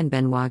 Stefan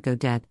Benoit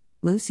Godet,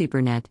 Lucy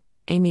Burnett,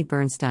 Amy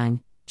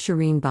Bernstein,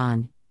 Shireen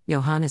Bond,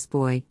 Johannes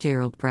Boy,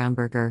 Gerald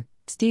Braunberger,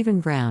 Stephen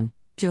Brown,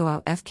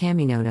 Joao F.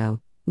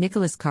 Caminoto,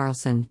 Nicholas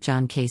Carlson,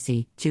 John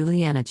Casey,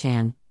 Juliana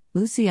Chan,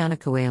 Luciana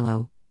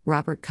Coelho,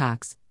 Robert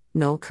Cox,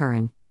 Noel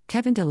Curran,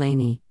 Kevin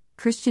Delaney,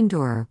 Christian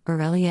Dorer,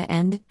 Aurelia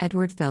End,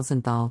 Edward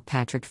Felsenthal,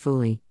 Patrick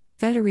Fooley,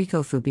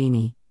 Federico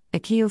Fubini,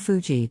 Akio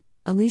Fuji,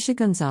 Alicia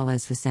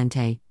Gonzalez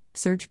Vicente,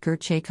 Serge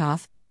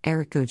Gurchakoff,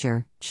 Eric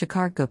Gujar,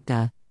 Shakar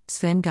Gupta,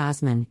 Sven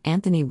Gosman,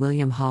 Anthony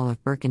William Hall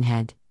of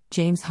Birkenhead,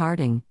 James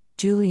Harding,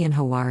 Julian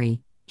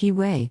Hawari, He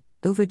Wei,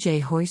 Uwe J.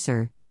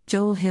 Heusser,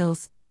 Joel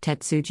Hills,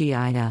 Tetsuji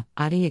Ida,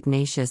 Adi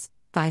Ignatius,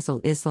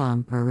 Faisal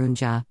Islam,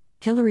 Marunja,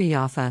 Hilary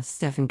Yaffa,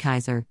 Stefan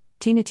Kaiser,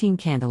 Tinatin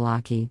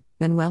Kandelaki,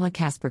 Manuela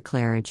Casper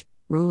Claridge,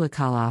 Rula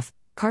Kaloff,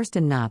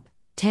 Karsten Knopp,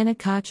 Tana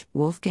Koch,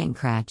 Wolfgang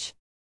Kratch,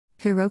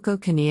 Hiroko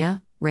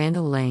Kania,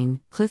 Randall Lane,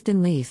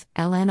 Clifton Leaf,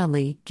 Alana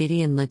Lee,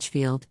 Gideon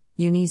Litchfield,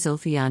 Uni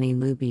Zulfiani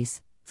Lubis,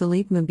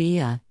 Philippe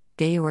Mabia,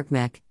 Georg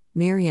Meck,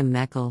 Miriam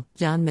Meckel,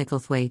 John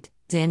Micklethwaite,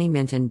 Zanny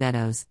Minton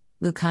Beddoes,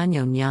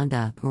 Lucano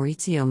Nyanda,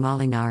 Maurizio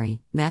Molinari,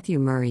 Matthew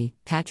Murray,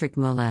 Patrick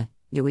Mulla,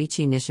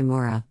 Yoichi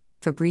Nishimura,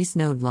 Fabrice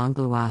Node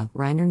Langlois,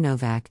 Reiner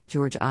Novak,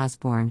 George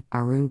Osborne,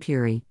 Arun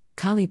Puri,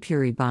 Kali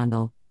Puri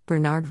Bondel,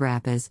 Bernard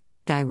Rapaz,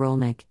 Guy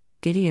Rolnick,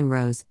 Gideon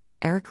Rose,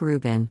 Eric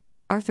Rubin,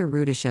 Arthur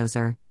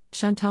Rudishoser,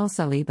 Chantal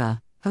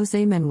Saliba,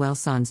 Jose Manuel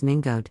Sanz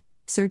Mingote,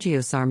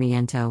 Sergio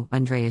Sarmiento,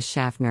 Andreas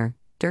Schaffner,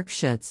 Dirk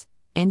Schutz,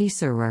 Andy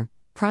Serwer,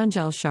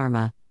 Pranjal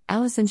Sharma,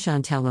 Alison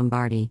Chantel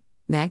Lombardi,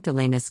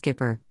 Magdalena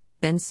Skipper,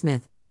 Ben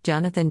Smith,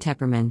 Jonathan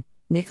Tepperman,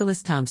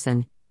 Nicholas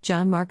Thompson,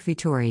 John Mark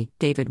Vittori,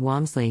 David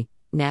Walmsley,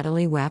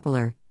 Natalie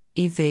Wappeler,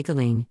 Eve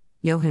Vageline,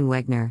 Johan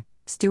Wegner,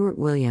 Stuart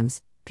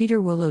Williams, Peter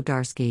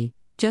Wolodarski,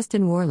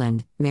 Justin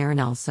Warland, Marin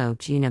Also,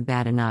 Gina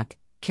Badenoch,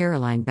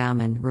 Caroline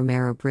Bauman,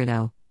 Romero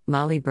Brito,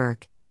 Molly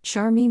Burke,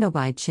 Charmine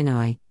Obaid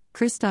Chinoy,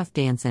 Christoph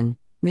Danson,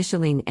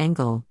 Micheline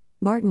Engel,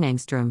 Martin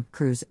Engstrom,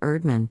 Cruz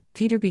Erdman,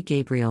 Peter B.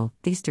 Gabriel,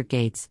 Theister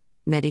Gates,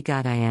 Mehdi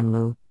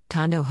Gadayanlu,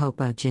 Tondo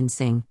Hopa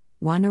Jinsing,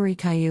 Wanuri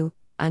Kayu,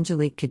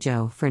 Angelique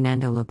Kajot,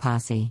 Fernando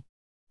Lopasi,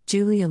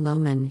 Julia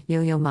Lohman,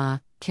 Yo-Yo Ma,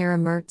 Kara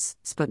Mertz,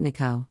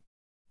 Sputniko,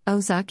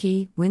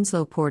 Ozaki,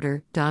 Winslow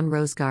Porter, Don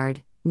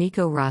Rosegard,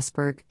 Nico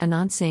Rosberg,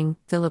 Anand Singh,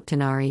 Philip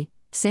Tenari,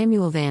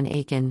 Samuel Van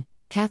Aken,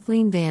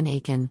 Kathleen Van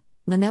Aken,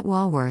 Lynette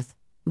Walworth,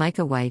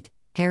 Micah White,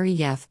 Harry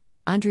Yeff,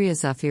 Andrea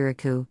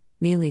Zafiriku,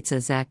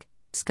 Milica Zek,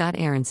 Scott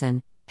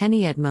Aronson,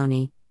 Henny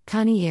Edmoni,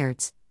 Connie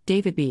Ertz,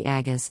 David B.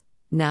 Agus,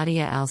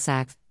 Nadia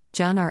Alsakf,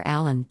 John R.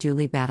 Allen,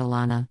 Julie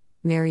Batalana,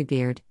 Mary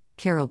Beard,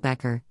 Carol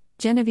Becker,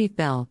 Genevieve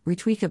Bell,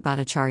 Ritwika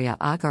Bhattacharya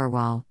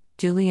Agarwal,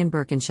 Julian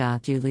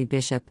Birkinshaw, Julie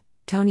Bishop,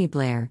 Tony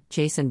Blair,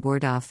 Jason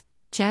Bordoff,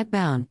 Chad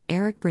Bown,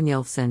 Eric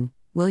Brynjolfsson,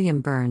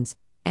 William Burns,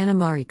 Anna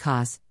Marie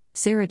Koss,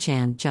 Sarah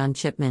Chan, John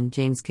Chipman,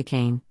 James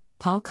Cockane,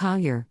 Paul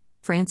Collier,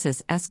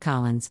 Francis S.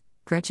 Collins,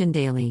 Gretchen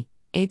Daly,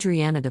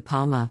 Adriana de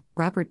Palma,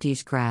 Robert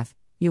Dijkgraaf,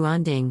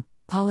 Yuan Ding,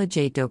 Paula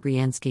J.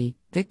 Dobryansky,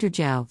 Victor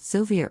Zhao,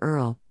 Sylvia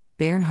Earle,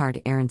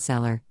 Bernhard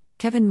Ehrenseller,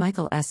 Kevin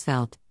Michael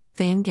Esfelt,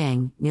 Fan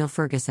Gang, Neil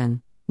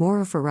Ferguson,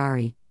 Mauro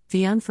Ferrari,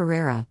 Fionn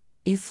Ferreira,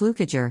 Yves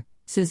Flukiger,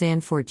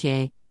 Suzanne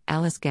Fortier,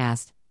 Alice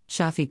Gast,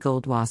 Shafi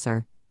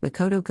Goldwasser,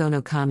 Makoto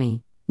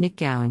Gonokami, Nick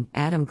Gowan,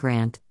 Adam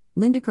Grant,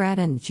 Linda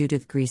Gradden,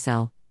 Judith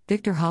Griesel,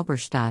 Victor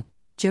Halberstadt,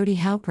 Jody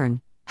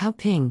Halpern, Hao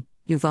Ping,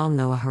 Yuval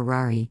Noah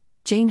Harari,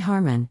 Jane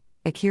Harmon,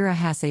 Akira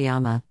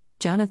Hasayama,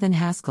 Jonathan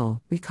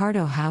Haskell,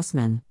 Ricardo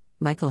Hausman,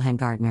 Michael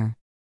Hengartner,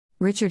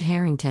 Richard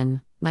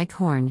Harrington, Mike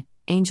Horn,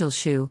 Angel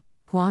Shu,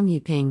 Huang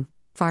Yiping,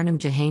 Farnham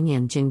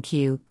Jahanian Jin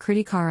Q,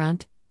 Kriti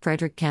Karant,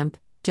 Frederick Kemp,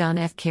 John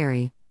F.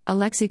 Carey,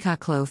 Alexei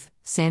Koklof,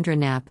 Sandra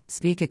Knapp,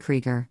 Svika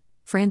Krieger,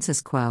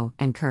 Francis Kuo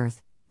and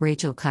Kurth,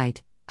 Rachel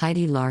Kite,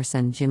 Heidi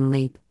Larson, Jim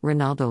Leap,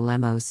 Ronaldo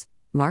Lemos,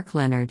 Mark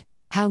Leonard,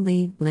 Hao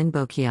Li, Lin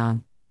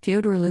Boqiang,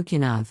 Fyodor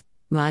Lukyanov,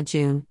 Ma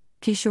Jun,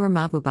 Kishore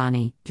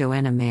Mahbubani,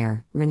 Joanna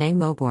Mayer, Renee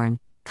Moborn,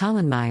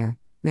 Colin Meyer,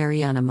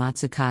 Mariana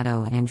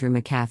Mazzucato, Andrew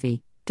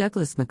McAfee,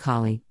 Douglas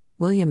McCauley,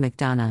 William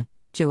McDonough,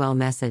 Joel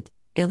Messett,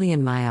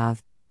 Ilian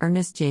Mayov,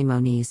 Ernest J.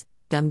 Moniz,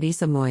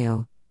 Dumbisa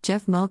Moyo,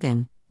 Jeff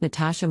Mulgan,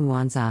 Natasha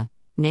Mwanza,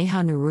 Neha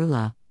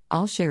Nurullah,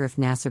 Al-Sharif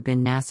Nasser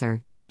bin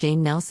Nasser,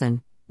 Jane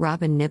Nelson,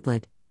 Robin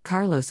Niblet,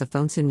 Carlos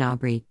Afonso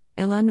Nabri,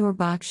 Eleanor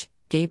Baksh,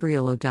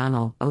 Gabriel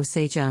O'Donnell, O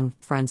Sejong,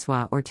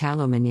 Francois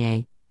Ortalo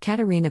Meunier,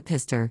 Katarina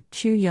Pister,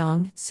 Chu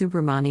Yong,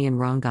 Subramanian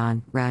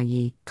Rongan, Rao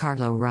Yi,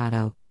 Carlo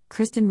Rado,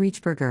 Kristen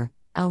Riechberger,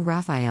 L.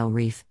 Raphael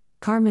Reif,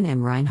 Carmen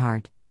M.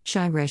 Reinhardt,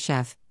 Shai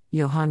Reshef,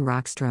 Johan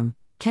Rockstrom,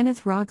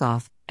 Kenneth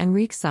Rogoff,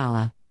 Enrique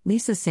Sala,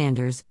 Lisa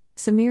Sanders,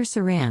 Samir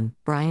Saran,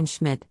 Brian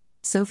Schmidt,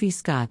 Sophie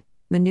Scott,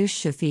 Manoush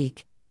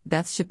Shafiq,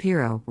 Beth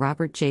Shapiro,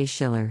 Robert J.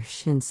 Schiller,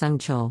 Shin Sung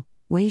Chul,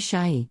 Wei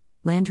Shai,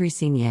 Landry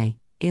Signier,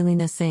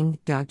 Elena Singh,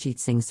 Dogjit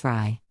Singh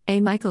Srai, A.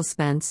 Michael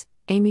Spence,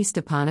 Amy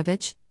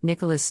Stepanovich,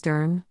 Nicholas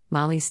Stern,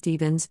 Molly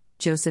Stevens,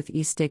 Joseph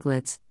E.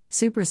 Stiglitz,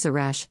 Supra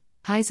Suresh,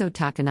 Heizo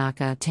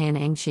Takanaka, Tan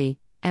Engshi,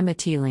 Emma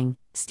Teeling,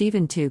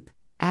 Stephen Toop,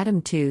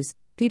 Adam Tews,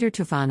 Peter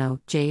Tufano,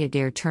 J.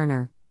 Adair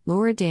Turner,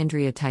 Laura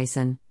Dandria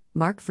Tyson,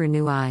 Mark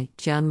Vernui,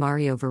 Gian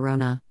Mario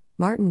Verona,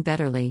 Martin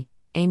Betterly,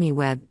 Amy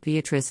Webb,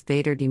 Beatrice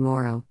Vader de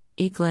Moro,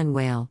 E. Glenn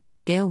Whale,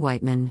 Gail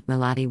Whiteman,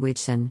 Melody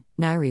Widgeson,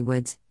 Nairi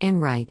Woods, Ann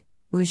Wright,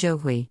 Wu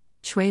Zhouhui,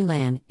 Shui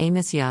Lan,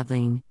 Amos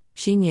Yadlin,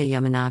 Shinya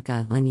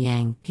Yamanaka, Lin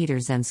Yang, Peter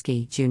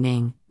Zemsky, Ju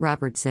Ning,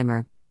 Robert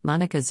Zimmer,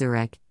 Monica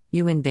Zurek,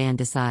 Ewan Van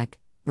de Saek,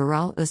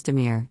 Viral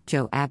Ustamir,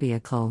 Joe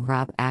Abiakul,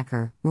 Rob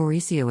Acker,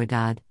 Mauricio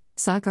Haddad,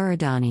 Sagar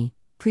Adani,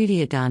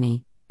 Preeti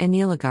Adani,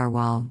 Anil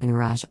Agarwal,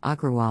 Niraj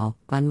Agrawal,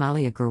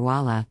 Banmali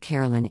Agrawala,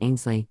 Carolyn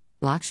Ainsley,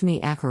 Lakshmi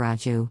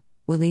Akharaju,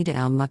 Walida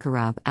Al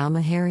Mukarab Al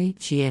Mahari,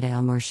 Chieda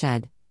Al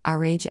Murshed,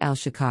 Araj Al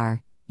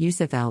Shakar,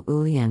 Yusuf Al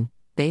Ulian,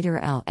 Bader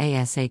Al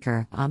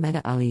Asaker,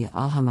 Ahmed Ali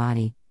Al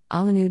Hamadi,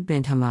 Alanud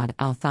bint Hamad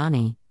Al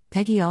Thani,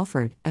 Peggy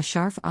Alford,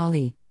 Asharf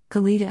Ali,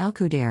 Khalid Al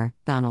Kudair,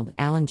 Donald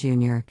Allen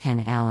Jr.,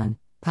 Ken Allen,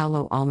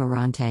 Paulo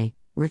Almirante,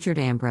 Richard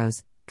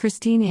Ambrose,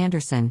 Christine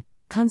Anderson,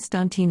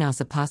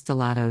 Konstantinos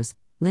Apostolatos,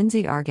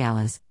 Lindsay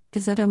Argalas,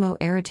 Gazettomo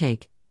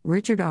Aratake,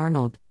 Richard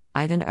Arnold,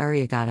 Ivan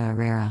Arriagada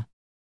Herrera,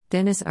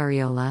 Dennis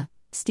Ariola,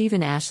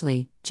 Stephen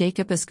Ashley,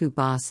 Jacob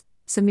Escoubas,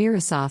 Samir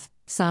Asaf,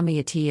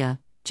 Sami Atiyah,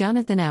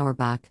 Jonathan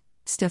Auerbach,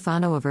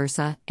 Stefano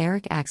Aversa,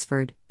 Eric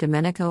Axford,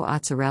 Domenico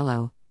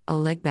Azzarello,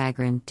 Oleg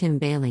Bagran, Tim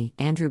Bailey,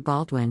 Andrew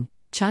Baldwin,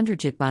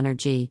 Chandrajit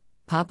Banerjee,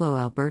 Pablo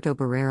Alberto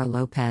Barrera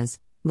Lopez,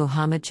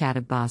 Mohammad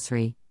Chattab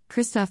Basri,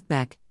 Christoph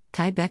Beck,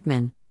 Kai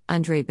Beckman,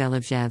 Andrei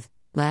Belevjev,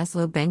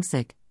 Laszlo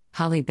Benksik,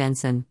 Holly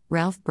Benson,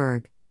 Ralph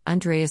Berg,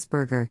 Andreas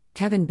Berger,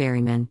 Kevin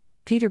Berryman,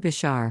 Peter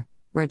Bishar,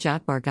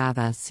 Rajat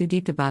Bhargava,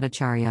 Sudipta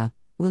Bhattacharya,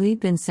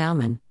 Walid bin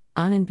Salman,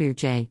 Anand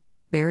Birjay,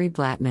 Barry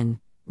Blattman,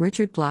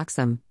 Richard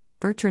Bloxham,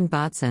 Bertrand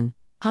Bodson,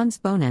 Hans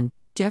Bonin,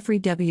 Jeffrey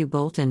W.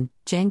 Bolton,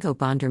 Django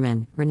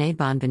Bonderman, Renee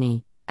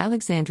Bonbony,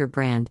 Alexandra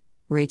Brand,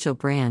 Rachel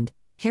Brand,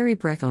 Harry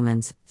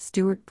Breckelmans,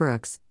 Stuart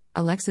Brooks,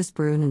 Alexis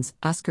Brunens,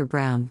 Oscar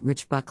Brown,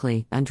 Rich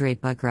Buckley, Andre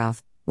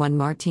Bugrauf, Juan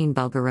Martin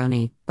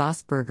Bulgaroni,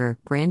 Boss Berger,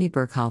 Brandy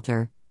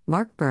Burkhalter,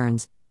 Mark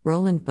Burns,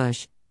 Roland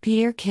Bush,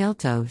 Pierre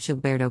Calto,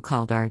 Gilberto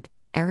Caldart,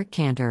 Eric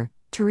Cantor,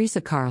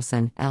 Teresa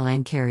Carlson,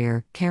 Ellen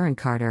Carrier, Karen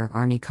Carter,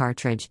 Arnie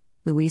Cartridge,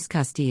 Luis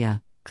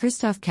Castilla,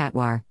 Christoph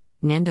Katwar,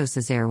 Nando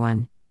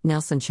Cesarwan,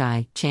 Nelson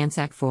Shai,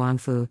 Chansak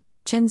Fuangfu,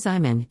 Chen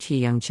Ximen, Chi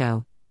Young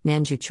Cho,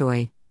 Nanju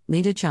Choi,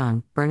 Lita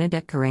Chong,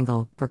 Bernadette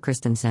Karengal, Per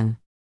Christensen,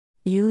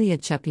 Yulia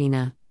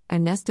Chapina,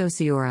 Ernesto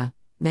Ciora,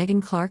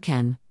 Megan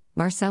Clarken,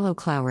 Marcelo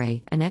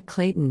Claure, Annette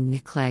Clayton,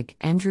 Nick Clegg,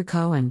 Andrew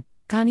Cohen,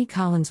 Connie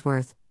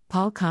Collinsworth,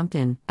 Paul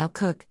Compton, Al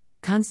Cook,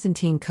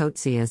 Constantine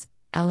Coetsias,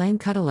 Alain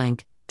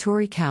Kutelenk,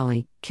 Tori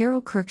Cowley,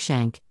 Carol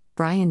Cruikshank,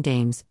 Brian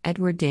Dames,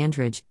 Edward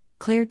Dandridge,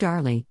 Claire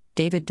Darley,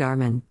 David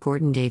Darman,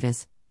 Gordon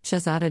Davis,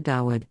 Shahzada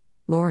Dawood,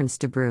 Lawrence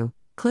DeBrew,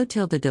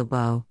 Clotilde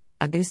Dilbeau,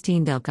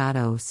 Agustin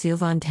Delgado,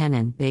 Sylvan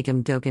Tenon,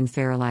 Begum Dogan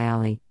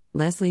Faraliali,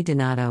 Leslie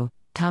Donato,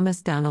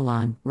 Thomas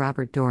Donalon,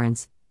 Robert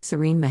Dorrance,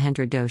 Serene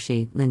Mahendra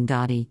Doshi, Lynn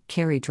Dottie,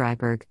 Carrie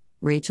Dryberg,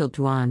 Rachel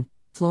Dwan,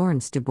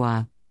 Florence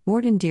Dubois,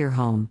 Warden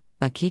Deerholm,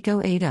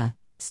 Bakiko Ada,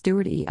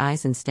 Stuart E.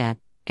 Eisenstadt,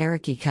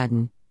 Eric E.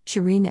 Cudden,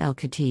 Shireen El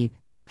Khatib,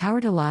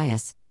 Howard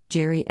Elias,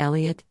 Jerry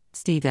Elliott,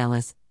 Steve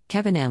Ellis,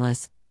 Kevin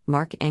Ellis,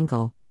 Mark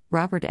Engel,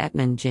 Robert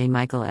Ettman, J.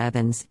 Michael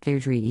Evans,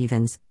 Deirdre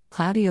Evans,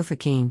 Claudio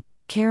Faquin,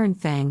 Karen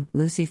Fang,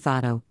 Lucy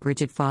Fotto,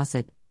 Bridget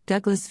Fawcett,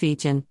 Douglas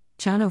Feechin,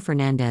 Chano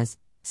Fernandez,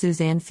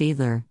 Suzanne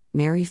Fiedler,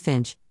 Mary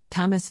Finch,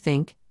 Thomas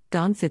Fink,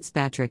 Don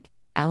Fitzpatrick,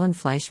 Alan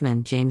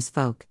Fleischman, James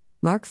Folk,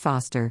 Mark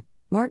Foster,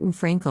 Martin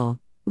Frankel,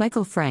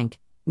 Michael Frank,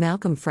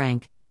 Malcolm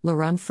Frank,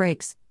 Laurent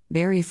Frakes,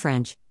 Barry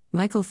French,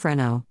 Michael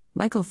Freno,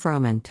 Michael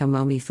Froman,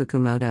 Tomomi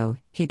Fukumoto,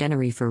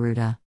 Hidenari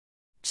Furuta,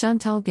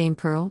 Chantal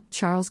Gamepearl,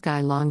 Charles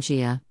Guy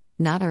Longia,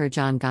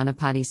 Nadarajan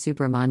Ganapati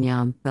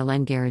Subramanyam,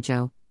 Belen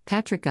Garajo,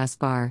 Patrick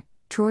Gaspar,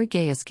 Troy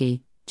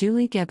Gayeski,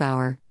 Julie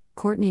Gebauer,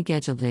 Courtney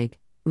Gejeldig,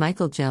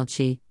 Michael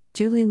Gelchi,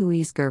 Julie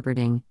Louise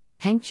Gerberding,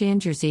 Hank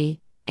Janjerzy,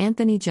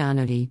 Anthony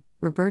Gianotti,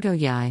 Roberto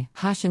Yai,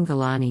 Hashim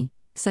Galani,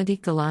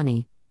 Sadiq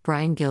Galani,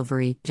 Brian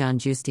Gilvery, John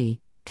Giusti,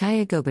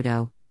 Kaya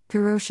Gobido,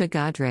 Pirosha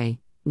Gadre,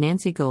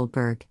 Nancy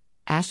Goldberg,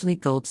 Ashley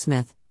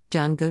Goldsmith,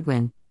 John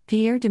Goodwin,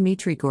 Pierre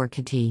Dimitri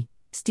Gorkati,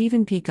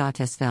 Stephen P.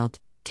 Gottesfeld,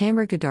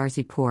 Tamara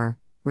Godarzi-Poor,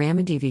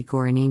 Ramadevi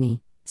Goranini,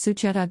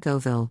 Sucheta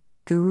Govil,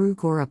 Guru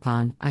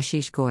Gorapan,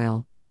 Ashish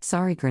Goyal,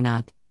 Sari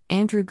Granat,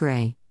 Andrew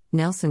Gray,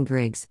 Nelson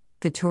Griggs,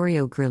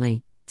 Vittorio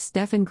Grilli,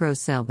 Stefan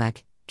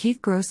Gross-Selbach,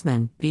 Keith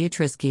Grossman,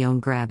 Beatrice Guillaume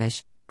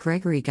Gravish,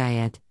 Gregory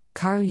Gayet,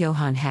 Carl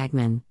Johan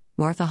Hagman,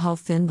 Martha Hull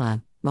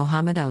Findla,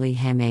 Mohammed Ali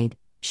Hamed,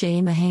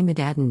 Shay Mohamed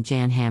Aden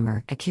Jan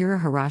Hammer, Akira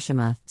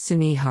Hiroshima,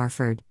 Suni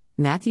Harford,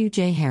 Matthew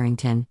J.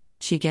 Harrington,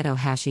 Shigeto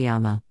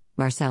Hashiyama,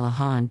 Marcella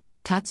Hahn,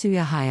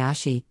 Tatsuya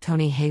Hayashi,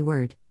 Tony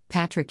Hayward,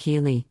 Patrick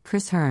Healy,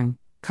 Chris Hearn,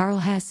 Carl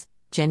Hess,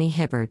 Jenny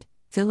Hibbert,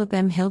 Philip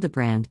M.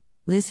 Hildebrand,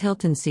 Liz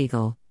Hilton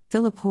Siegel,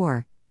 Philip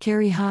Hoare,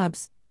 Carrie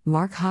Hobbs,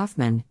 Mark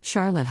Hoffman,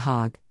 Charlotte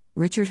Hogg,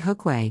 Richard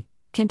Hookway,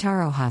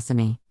 Kentaro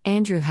Hasami,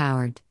 Andrew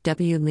Howard,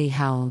 W. Lee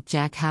Howell,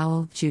 Jack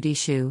Howell, Judy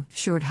Shu,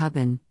 Short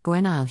Hubben,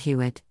 Gwenile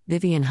Hewitt,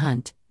 Vivian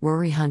Hunt,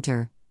 Rory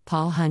Hunter,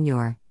 Paul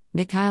Hunyor,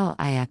 Mikhail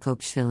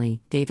Iakobshvili,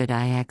 David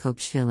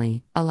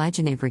Iakobshvili,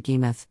 Elijah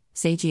Ibrahimov,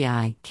 Seiji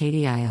I,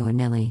 Katie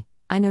Ioanili,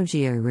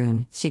 Inoji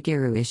Arun,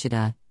 Shigeru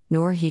Ishida,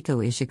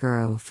 Norihiko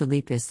Ishiguro,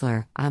 Philippe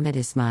Isler, Ahmed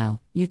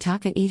Ismail,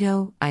 Yutaka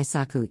Ito,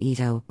 Isaku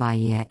Ito,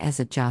 Baiya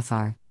Ezet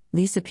Jafar,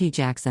 Lisa P.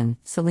 Jackson,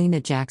 Selena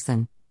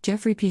Jackson,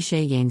 Jeffrey P.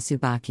 Shayen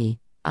Subaki,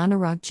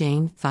 Anurag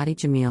Jain, Fadi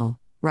Jamil,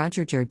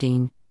 Roger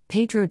Jardine,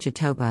 Pedro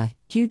Jatoba,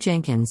 Hugh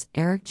Jenkins,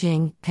 Eric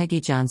Jing,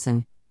 Peggy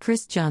Johnson,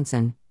 Chris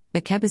Johnson,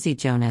 Makebazi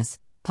Jonas,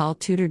 Paul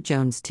Tudor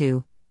Jones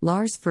II,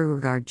 Lars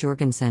Frugard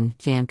Jorgensen,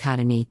 Jan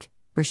Kodanik,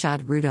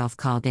 Rashad Rudolph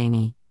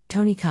Kaldani,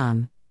 Tony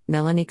Kam,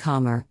 Melanie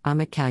Kalmer,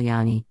 Amit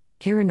Kalyani,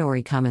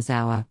 Hironori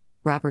Kamazawa,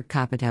 Robert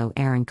Capito,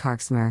 Aaron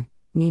Karksmer,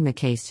 Nima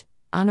Case,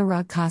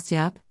 Anurag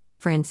Kasyap,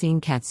 Francine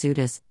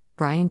Katsudis,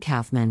 Brian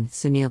Kaufman,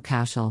 Sunil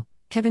Kaushal,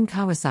 Kevin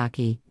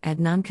Kawasaki,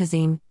 Adnan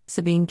Kazim,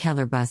 Sabine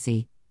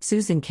Keller-Bussey,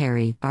 Susan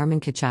Carey, Armin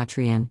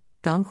Kachatrian,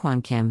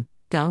 Donghwan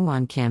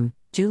Kim,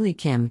 Julie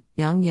Kim,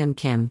 Young Yun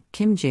Kim,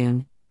 Kim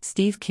Jun,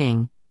 Steve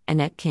King,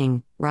 Annette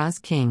King, Roz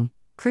King,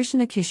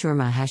 Krishna Kishore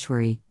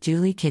Maheshwari,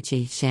 Julie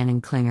Kitschy,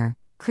 Shannon Klinger,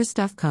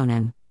 Christoph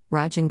Konen,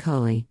 Rajan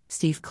Kohli,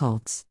 Steve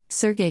Koltz,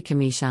 Sergei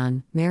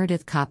Kamishan,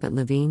 Meredith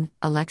Kopit-Levine,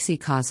 Alexei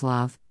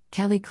Kozlov,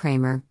 Kelly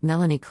Kramer,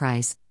 Melanie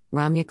Kreis,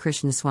 Ramya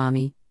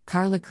Krishnaswamy,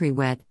 Carla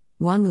Kriwet,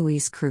 Juan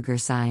Luis Kruger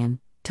Sion,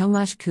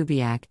 Tomasz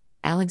Kubiak,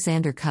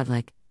 Alexander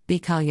Kudlik, B.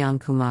 Kalyan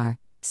Kumar,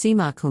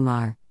 Seema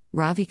Kumar,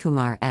 Ravi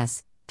Kumar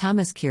S.,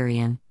 Thomas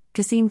Kurian,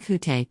 Kasim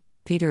Kute,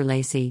 Peter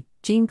Lacey,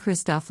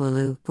 Jean-Christophe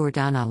Leloup,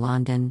 Gordana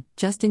London,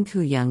 Justin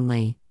Ku Young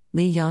Lee,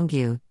 Lee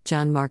Yongyu,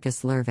 John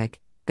Marcus Lervik,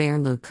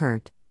 Bernlou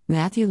Kurt,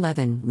 Matthew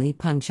Levin, Lee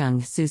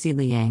Pengcheng, Susie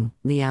Liang,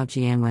 Liao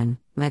Jianwen,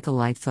 Michael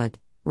Lightfoot,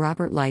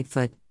 Robert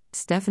Lightfoot,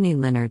 Stephanie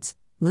Linnertz,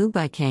 Lu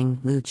Baiking,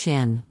 Lu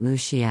Chen, Lu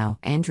Xiao,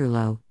 Andrew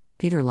Lowe,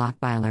 Peter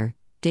Lochbeiler,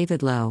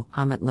 David Lowe,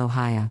 Amit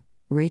Lohaya,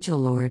 Rachel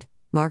Lord,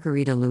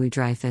 Margarita Louis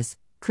Dreyfus,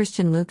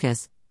 Christian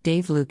Lucas,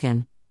 Dave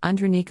Lucan,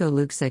 Androniko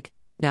Luksic,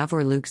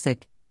 Davor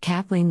Luksic,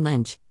 Kathleen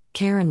Lynch,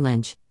 Karen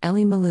Lynch,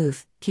 Ellie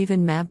Malouf,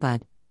 Kevin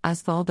Mabbud,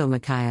 Osvaldo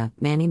Makaya,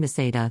 Manny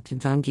Maseda,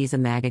 Tvangiza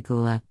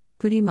Magagula,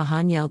 Pudi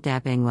Mahanyel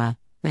Dabengwa,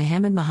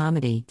 Mohammed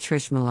Mohammadi,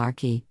 Trish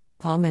Malarkey,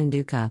 Paul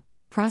Manduka,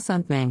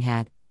 Prasant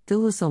Manghat,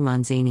 Dulusul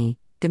Manzini,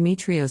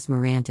 Demetrios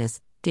Morantis,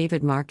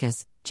 David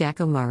Marcus,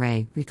 Jacko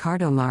Mare,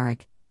 Ricardo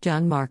Marek,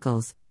 John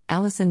Markles,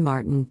 Allison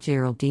Martin,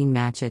 Geraldine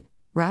Matchett,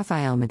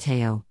 Rafael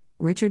Mateo,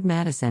 Richard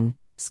Madison,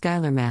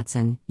 Skylar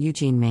Matson,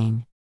 Eugene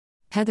Main,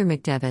 Heather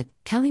McDevitt,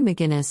 Kelly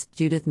McGinnis,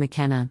 Judith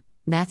McKenna,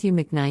 Matthew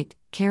McKnight,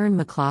 Karen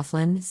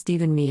McLaughlin,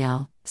 Stephen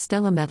Miel,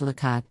 Stella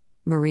Medlicott,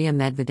 Maria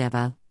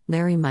Medvedeva,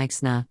 Larry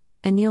Mikesna,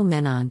 Anil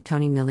Menon,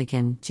 Tony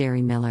Milliken,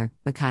 Jerry Miller,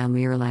 Mikhail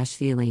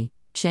Miralashvili,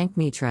 Shank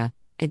Mitra,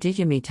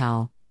 Aditya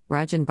Mittal,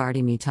 Rajan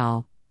Bharti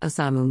Mittal,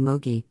 Osamu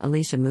Mogi,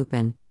 Alicia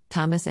Mupin,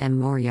 Thomas M.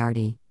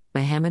 Moriarty,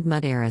 Mohammed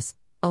Mudaris,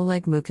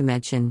 Oleg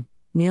Mukhamedchin,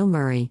 Neil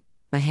Murray,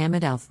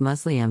 Mohammed Alf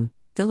Musliam,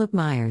 Philip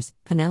Myers,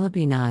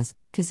 Penelope Naz,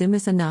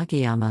 Kazumasa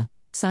Nakayama,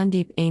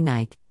 Sandeep A.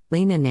 Naik,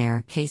 Leena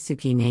Nair,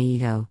 Keisuke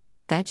Naito,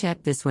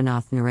 Thachat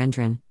Viswanath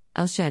Narendran,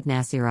 Elshad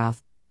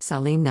Nasirov,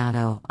 Salim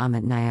Nato,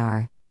 Amit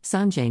Nayar,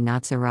 Sanjay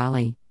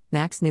Natsarali,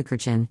 Max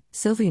Nukirchan,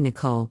 Sylvie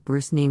Nicole,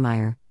 Bruce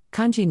Niemeyer,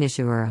 Kanji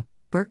Nishimura,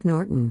 Burke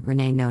Norton,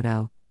 Renee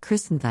Noto,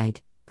 Kristen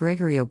Thite,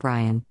 Gregory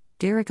O'Brien,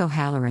 Derek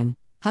O'Halloran,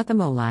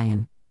 Huthamo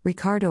Lyon,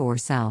 Ricardo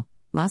Orcel,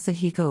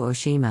 Masahiko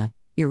Oshima,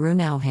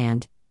 Yarunao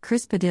Hand,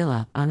 Chris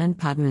Padilla, Anand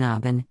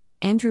Padmanabhan,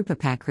 Andrew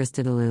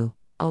Papakristodolu,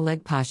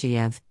 Oleg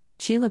Pashayev,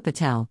 Sheila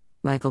Patel,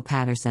 Michael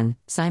Patterson,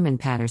 Simon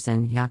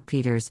Patterson, Yak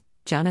Peters,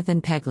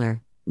 Jonathan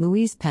Pegler,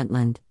 Louise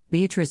Pentland,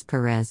 Beatrice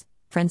Perez,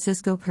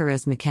 Francisco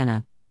Perez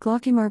McKenna,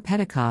 Glokimar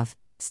Petikov,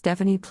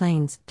 Stephanie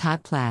Plains,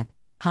 Todd Platt,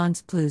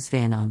 Hans Plus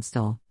van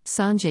Amstel,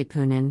 Sanjay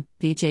Poonen,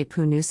 Vijay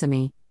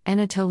Punusamy,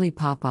 Anatoly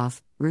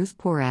Popov, Ruth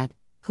Porat,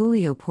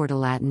 Julio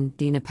Portalatin,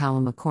 Dina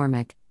Powell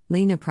McCormick,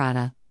 Lena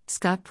Prada,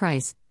 Scott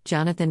Price,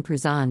 Jonathan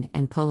Pruzan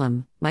and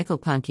Pullum, Michael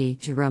Punky,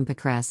 Jerome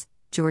Pecres,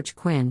 George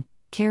Quinn,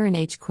 Karen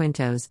H.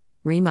 Quintos,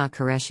 Rima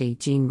Qureshi,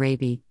 Jean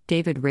Raby,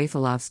 David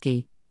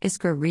Rafalovsky,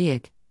 Iskra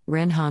Riek,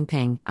 Ren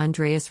Honpeng,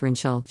 Andreas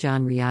Rinschel,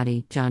 John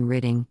Riotti, John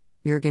Ridding,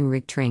 Jürgen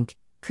Rigtrink,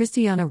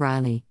 Christiana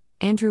Riley,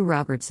 Andrew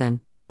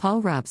Robertson,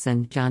 Paul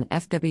Robson, John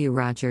F. W.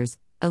 Rogers,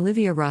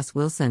 Olivia Ross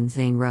Wilson,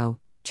 Zane Rowe,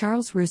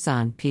 Charles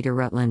Roussan, Peter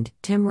Rutland,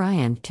 Tim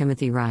Ryan,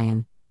 Timothy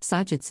Ryan,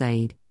 Sajid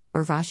Saeed,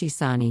 Urvashi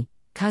Sani,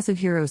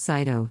 Kazuhiro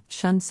Saito,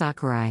 Shun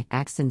Sakurai,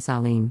 Axton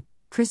Salim,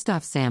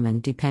 Christoph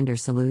Salmon, Dipender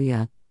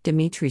Saluya,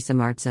 Dmitry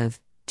Samartsev,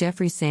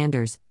 Jeffrey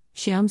Sanders,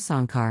 Shyam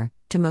Sankar,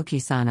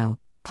 Tomoki Sano,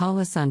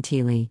 Paula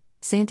Santili,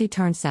 Santi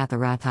Tarn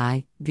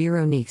Satharathai,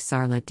 Veronique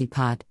Sarlet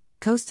Depot,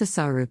 Costa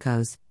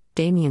Sarukos,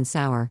 Damian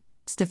Sauer,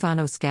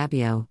 Stefano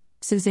Scabio,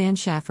 Suzanne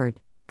Schaffert,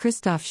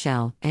 Christoph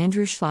Schell,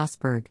 Andrew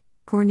Schlossberg,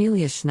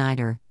 Cornelius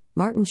Schneider,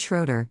 Martin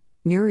Schroeder,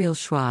 Muriel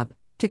Schwab,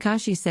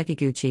 Takashi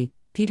Sekiguchi,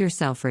 Peter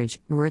Selfridge,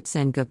 Murat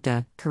Sen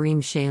Gupta,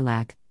 Kareem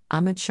Shailak,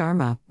 Amit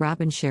Sharma,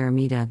 Robin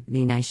Sharamita,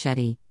 Vinay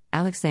Shetty,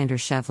 Alexander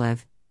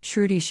Shevlev,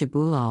 Shruti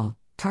Shabulal,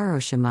 Taro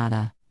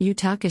Shimada,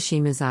 Yutaka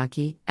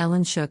Shimazaki,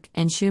 Ellen Shook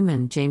and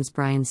Schumann, James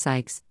Brian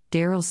Sykes,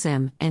 Daryl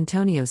Sim,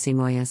 Antonio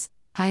Simoyas,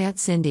 Hayat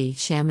Sindhi,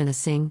 Shamina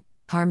Singh,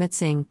 Harmit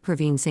Singh,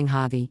 Praveen Singh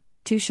Havi,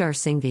 Tushar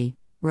Singhvi,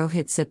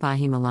 Rohit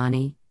Sipahi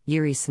Milani,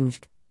 Yuri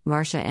Smshk,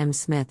 Marsha M.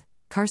 Smith,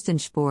 Karsten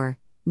Spoor,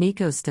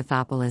 Nikos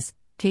Stathopoulos,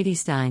 Katie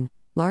Stein,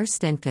 Lars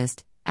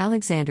Stenquist,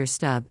 Alexander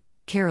Stubb,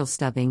 Carol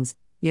Stubbings,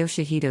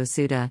 Yoshihito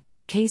Suda,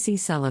 Casey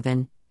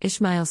Sullivan,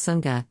 Ishmael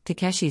Sunga,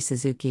 Takeshi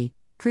Suzuki,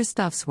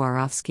 Christoph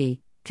Swarovski,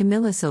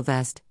 Camilla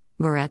Sylvestre,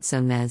 Murat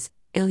Sonmez,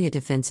 Ilya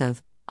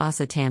Defensov,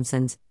 Asa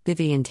Tamsons,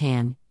 Vivian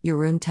Tan,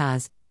 Jeroen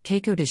Taz,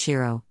 Keiko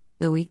Deshiro,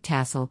 Loic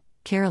Tassel,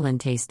 Carolyn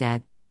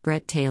Tastad,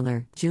 Brett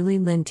Taylor, Julie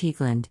Lynn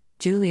Teagland,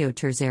 Julio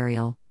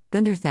Terzariel,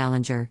 Gunther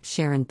Thallinger,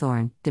 Sharon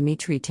Thorne,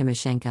 Dmitry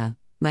Timoshenko,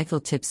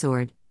 Michael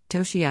Tipsword,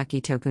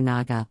 Toshiaki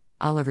Tokunaga,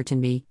 Oliver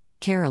Tenby,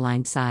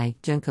 Caroline Tsai,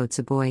 Junko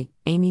Tsuboy,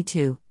 Amy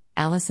Tu,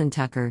 Allison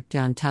Tucker,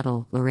 John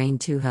Tuttle, Lorraine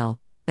Tuhill,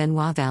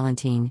 Benoit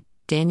Valentine,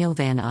 Daniel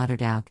Van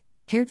Otterdauk,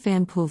 Geert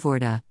van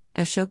Poelvoorde,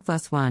 Ashok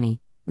Vaswani,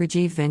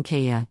 Rajiv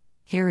Venkaya,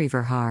 Harry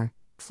Verhaar,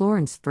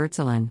 Florence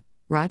Vertelen,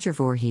 Roger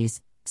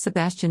Voorhees,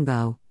 Sebastian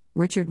Bowe,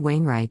 Richard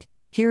Wainwright,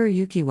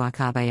 Hiroyuki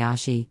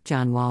Wakabayashi,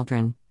 John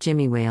Waldron,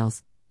 Jimmy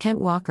Wales, Kent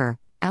Walker,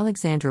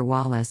 Alexandra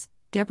Wallace,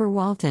 Deborah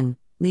Walton,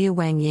 Leah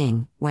Wang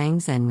Ying, Wang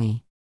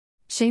Zhenhui,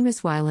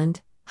 Seamus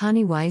Weiland,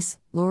 Hani Weiss,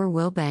 Laura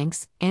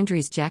Wilbanks,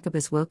 Andries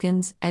Jacobus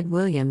Wilkins, Ed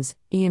Williams,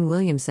 Ian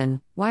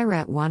Williamson,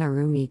 Wyrat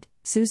Wanarumit,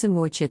 Susan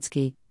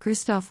Wojcicki,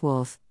 Christoph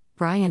Wolf,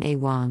 Brian A.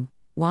 Wong,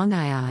 Wang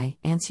Ai,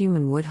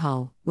 Ansuman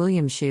Woodhull,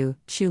 William Shu,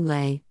 Shu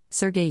Lei,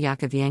 Sergei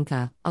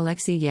Yakovenko,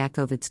 Alexei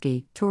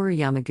Yakovitsky, Toru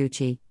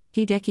Yamaguchi,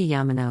 Hideki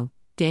Yamano,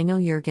 Daniel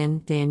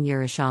Yergin, Dan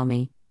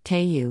Yerushalmi,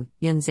 Taeyu,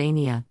 Yun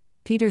Zania,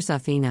 Peter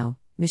Zaffino,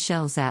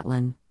 Michelle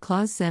Zatlin,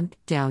 Klaus Zemp,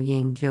 Dao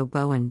Ying, Joe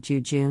Bowen, Ju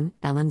Jun,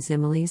 Ellen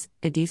Zimilis,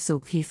 Edith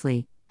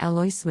Sulkifli,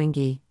 Alois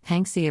Swingy,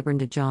 Hank Siebern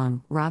de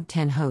Jong, Rob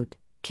Ten Hout,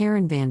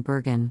 Karen Van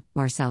Bergen,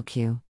 Marcel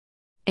Q.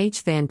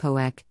 H. Van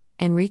Poek,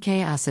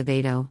 Enrique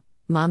Acevedo,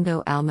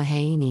 Mamdo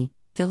Al-Mahaini,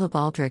 Philip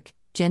Aldrich,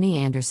 Jenny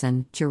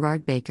Anderson,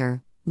 Gerard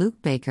Baker,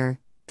 Luke Baker,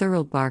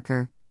 Thurl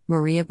Barker,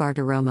 Maria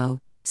Bartiromo,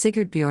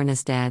 Sigurd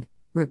Bjornestad,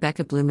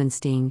 Rebecca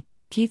Blumenstein,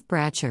 Keith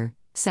Bratcher,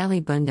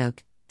 Sally Bundok,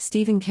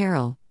 Stephen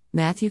Carroll,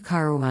 Matthew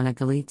Caruana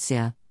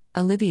Galizia,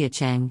 Olivia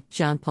Chang,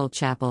 Jean-Paul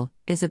Chappell,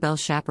 Isabel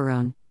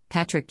Chaperone,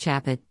 Patrick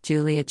Chappett,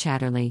 Julia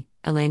Chatterley,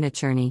 Elena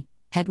Cherney,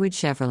 Hedwig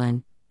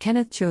Chevrolet,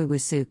 Kenneth Choi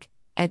Wasuk,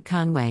 Ed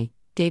Conway,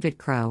 David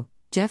Crow,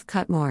 Jeff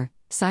Cutmore,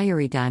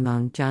 Sayuri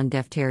Daimon, John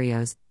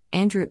Defterios,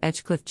 Andrew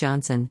Edgecliffe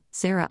Johnson,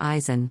 Sarah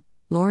Eisen,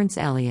 Lawrence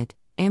Elliott,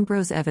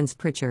 Ambrose Evans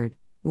Pritchard,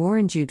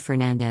 Warren Jude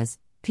Fernandez,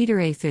 Peter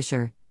A.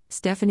 Fisher,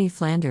 Stephanie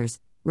Flanders,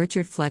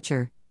 Richard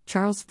Fletcher,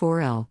 Charles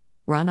Forel,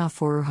 Rana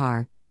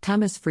Foruhar,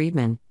 Thomas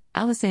Friedman,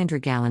 Alessandra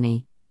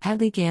Gallini,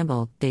 Hadley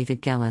Gamble,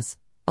 David Gellis,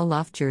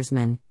 Olaf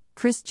Jersman,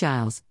 Chris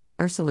Giles,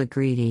 Ursula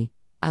Greedy,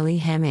 Ali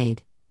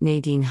Hamid,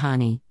 Nadine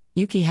Hani,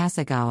 Yuki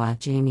Hasagawa,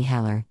 Jamie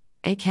Heller,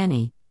 A.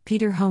 Kenny,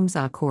 Peter Holmes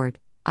Court,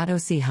 Otto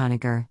C.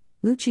 Honegger,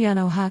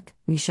 Luciano Huck,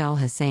 Michal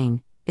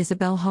Hussein,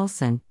 Isabel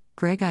Hulson,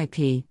 Greg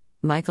I.P.,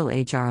 Michael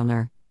A.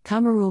 Jarlner,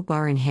 Kamarul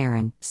Barin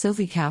Heron,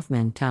 Sylvie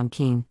Kaufman, Tom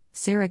Keene,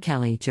 Sarah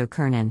Kelly, Joe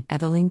Kernan,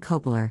 Eveline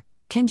Kobler,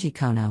 Kenji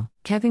Kono,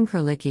 Kevin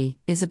Kerlicki,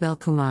 Isabel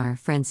Kumar,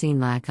 Francine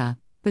Lacka,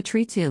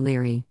 Patrizia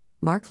Leary,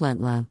 Mark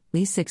Lentla,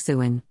 Lee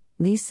Sixuan,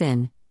 Lee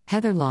Sin,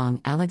 Heather Long,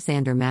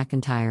 Alexander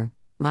McIntyre,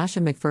 Masha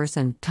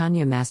McPherson,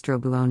 Tanya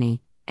Mastrobuoni,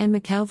 Anne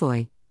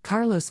McElvoy,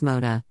 Carlos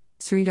Moda,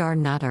 Sridhar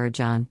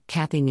Natarajan,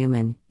 Kathy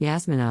Newman,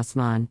 Yasmin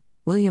Osman,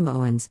 William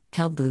Owens,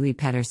 Keld Louis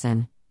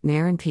Pedersen,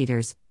 Maren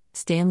Peters,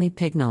 Stanley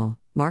Pignall,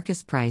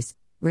 Marcus Price,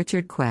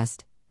 Richard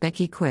Quest,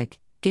 Becky Quick,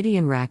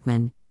 Gideon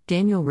Rackman,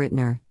 Daniel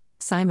Rittner,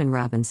 Simon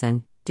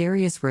Robinson,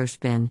 Darius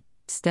Rochbin,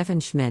 Stefan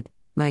Schmidt,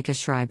 Micah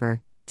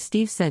Schreiber,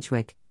 Steve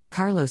Sedgwick,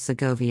 Carlos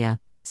Segovia,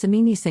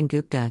 Samini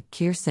Sengupta,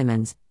 Keir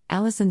Simmons,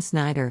 Alison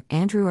Snyder,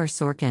 Andrew R.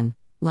 Sorkin,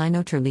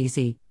 Lino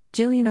Terlizzi,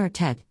 Gillian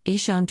Artett,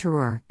 Ishan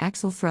Taror,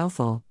 Axel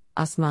Frelfel,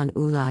 Osman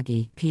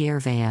Ulagi, Pierre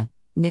Vea,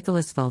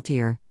 Nicholas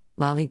Voltier,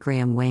 Lolly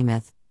Graham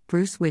Weymouth,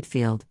 Bruce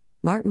Whitfield,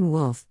 Martin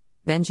Wolf,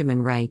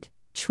 Benjamin Wright,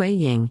 Shui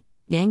Ying,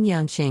 Yang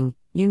Yanqing,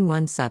 Yun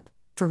Won Sup,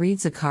 Fareed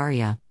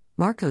Zakaria,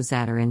 Marco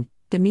Zadarin,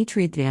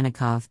 Dmitry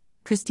Dvanikov,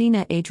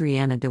 Christina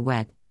Adriana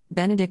DeWet,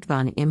 Benedict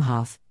von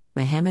Imhoff,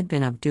 Mohammed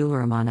bin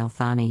Abdulrahman Al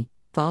Thani,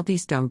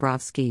 Valdis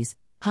Dombrovskis,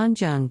 Han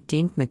Jung,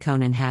 Dink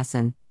Makonnen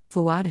Hassan,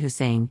 Fawad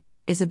Hussein,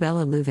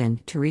 Isabella Leuven,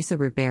 Teresa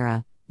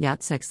Ribera,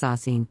 Yatsek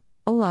Sassin,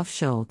 Olaf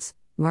Scholz,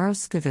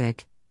 Maros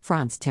Skovic,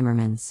 Franz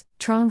Timmermans,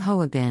 Trong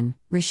Hoa Bin,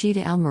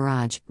 Rashida Al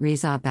Miraj,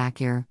 Reza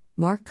Bakir,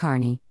 Mark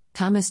Carney,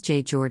 Thomas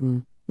J.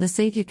 Jordan,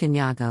 Lasavia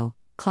Kanyago,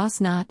 Klaus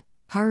Knott,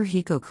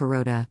 Haruhiko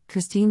Kuroda,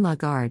 Christine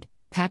Lagarde,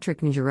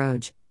 Patrick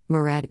Njaroj,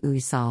 Murad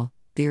Uysal,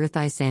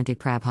 Virathai Santi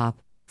Prabhop,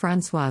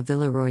 Francois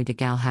Villeroy de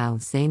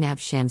Galhau, Zainab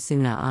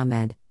Shamsuna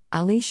Ahmed,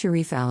 Ali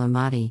Sharif Al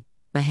Ahmadi,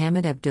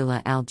 Mohammed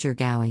Abdullah Al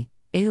Jergawi,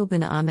 Adil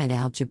bin Ahmed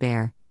Al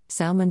Jaber,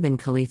 Salman bin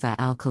Khalifa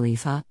Al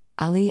Khalifa,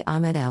 Ali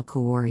Ahmed Al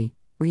Kawari,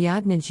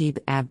 Riyad Najib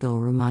Abdul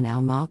Rahman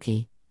Al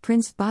Malki,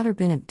 Prince Badr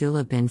bin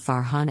Abdullah bin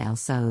Farhan Al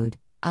Saud,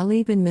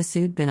 Ali bin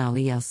Masood bin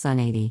Ali Al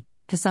Sunadi,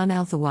 Hassan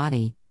Al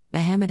Thawadi,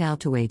 Mohammed Al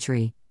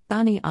Tuwaitri,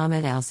 Bani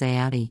Ahmed Al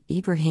Zayadi,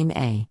 Ibrahim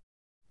A.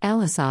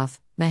 Al Asaf,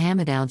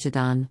 Mohammed Al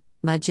Jadan,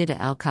 Majida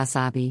Al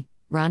Kasabi,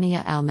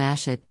 Rania Al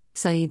Mashit,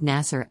 Saeed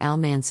Nasser Al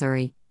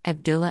Mansuri,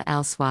 Abdullah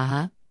Al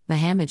Swaha,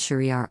 Mohammed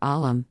Shariar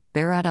Alam,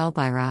 Berat Al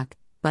Bayrak,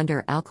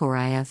 Bandar Al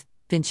Korayev,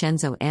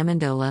 Vincenzo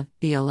Amendola,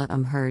 Viola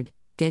Umherd,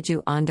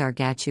 Geju Ondar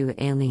Gachu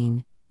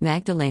Aileen,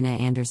 Magdalena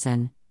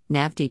Anderson,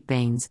 Navdeep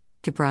Baines,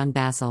 Gibran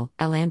Basil,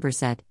 Alan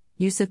Berset,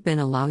 Yusuf bin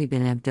Alawi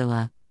bin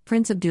Abdullah,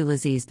 Prince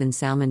Abdulaziz bin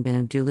Salman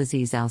bin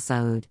Abdulaziz Al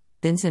Saud,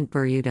 Vincent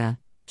Berruda,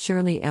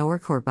 Shirley Ewer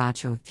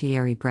Corbacho,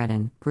 Thierry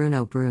Breton,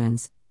 Bruno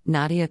Bruins,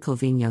 Nadia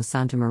Calvino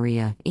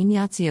Santamaria,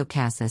 Ignacio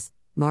Casas,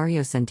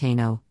 Mario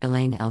Centeno,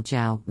 Elaine El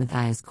Jau,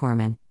 Matthias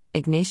Corman,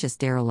 Ignatius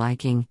Darrell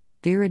Liking,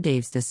 Vera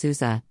Daves de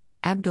Souza,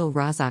 Abdul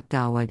Razak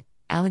Dawood,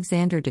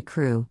 Alexander De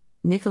Croo,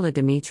 Nikola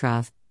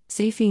Dimitrov,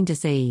 Safin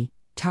Desai,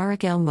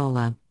 Tariq El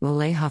Mola,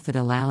 Molay Hafid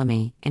Al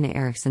Alami, and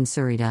Erickson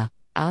Surida,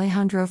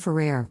 Alejandro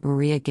Ferrer,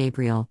 Maria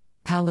Gabriel,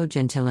 Paolo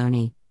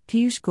Gentiloni,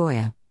 Piyush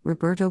Goya,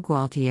 Roberto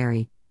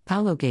Gualtieri,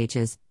 Paulo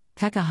Gages,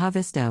 Pekka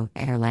Havisto,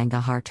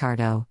 Erlanga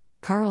Hartardo,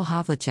 Karl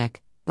Havlicek,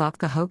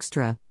 Bobka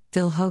Hoekstra,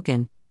 Phil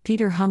Hogan,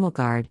 Peter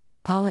Hummelgaard,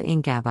 Paula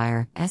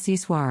Ingabire, S.E.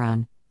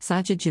 Swaran,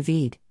 Sajid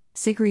Javid,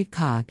 Sigrid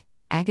Kog,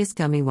 Agus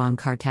Gummiwang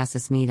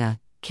Kartasasmita,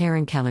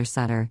 Karen Keller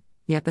Sutter,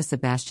 Yepa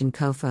Sebastian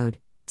Kofod,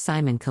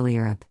 Simon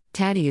Kalirab,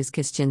 Tadeusz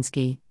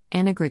Kaczynski,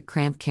 Annegret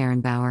Kramp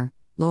Karenbauer,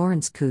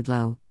 Lawrence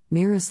Kudlow,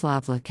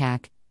 Miroslav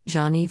Lekak,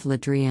 Jean-Yves Le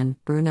Drian,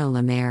 Bruno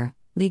Lemaire,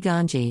 Lee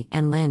Ganji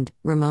and Lind,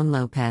 Ramon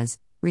Lopez,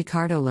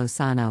 Ricardo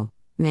Lozano,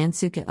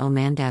 Mansuka El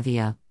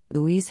Mandavia,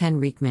 Luis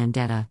Henrique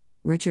Mandetta,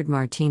 Richard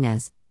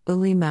Martinez,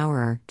 Uli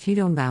Maurer,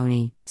 Tito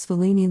Mbouni,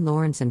 Svalini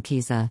Lawrence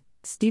Mkiza,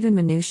 Stephen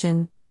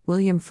Mnuchin,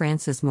 William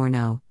Francis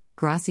Morneau,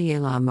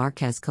 Graciela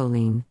Marquez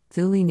Colleen,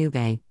 Thuli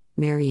Nube,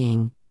 Mary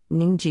Ying,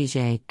 Ning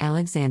Jije,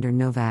 Alexander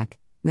Novak,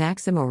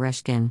 Maxim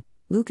Oreshkin,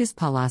 Lucas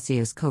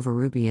Palacios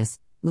Covarrubias,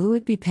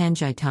 Luitbi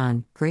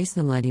Panjaitan, Grace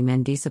Naledi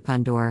Mendisa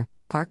Pandor,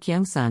 Park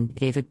Young-sun,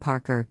 David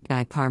Parker,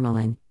 Guy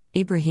Parmelin,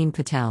 Ibrahim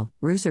Patel,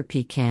 Ruser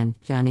P. Khan,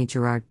 Johnny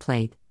Gerard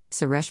Plate,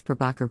 Suresh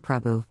Prabhakar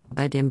Prabhu,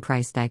 Vadim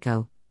Price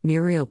Daiko,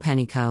 Muriel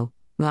Pennico,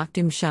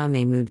 Makhdoom Shah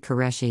Mahmood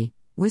Qureshi,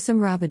 Wissam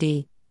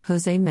Rabadi,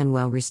 Jose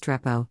Manuel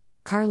Restrepo,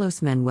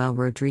 Carlos Manuel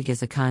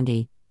Rodriguez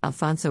Akandi,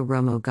 Alfonso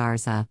Romo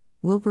Garza,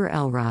 Wilbur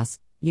L. Ross,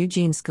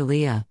 Eugene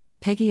Scalia,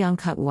 Peggy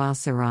Ankutwal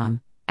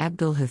Saram,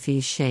 Abdul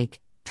Hafiz Sheikh,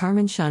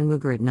 Tarman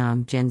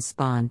Shanmugaratnam Jen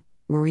Spahn,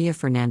 Maria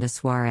Fernanda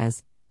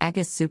Suarez,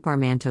 Agus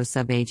Suparmanto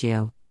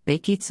Subagio,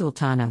 Bakit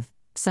Sultanov,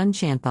 Sun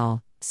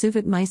Chanthal,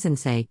 Suvit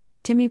Mysensei,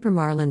 Timmy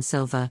Permarlin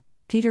Silva,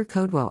 Peter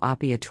Kodwo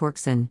Apia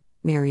Torkson,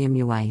 Miriam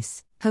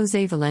Uwais,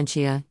 Jose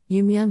Valencia,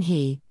 Yumyun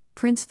Hee,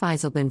 Prince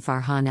Faisal bin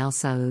Farhan Al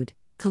Saud,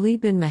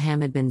 Khalid bin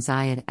Mohammed bin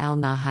Zayed Al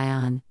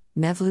Nahyan,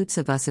 Mevlut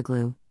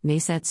Savusoglu,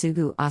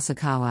 Masatsugu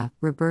Asakawa,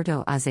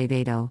 Roberto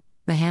Azevedo,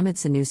 Mohamed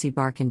Sanusi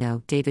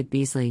Barkindo, David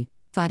Beasley,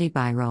 Fadi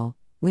Birol,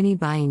 Winnie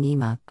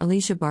Byinima,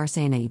 Alicia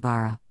Barcena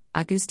Ibarra,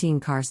 Agustin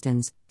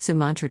Karstens,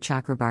 Sumantra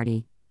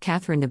Chakrabarti,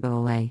 Catherine de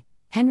Bolle,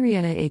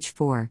 Henrietta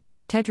H4,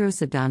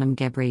 Tedros Adhanom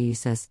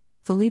Ghebreyesus,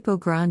 Filippo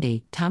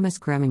Grandi, Thomas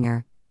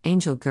Greminger,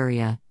 Angel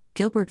Gurria,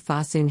 Gilbert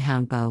Fosun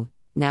Houndbo,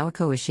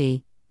 Naoko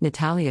Ishii,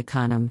 Natalia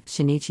Khanum,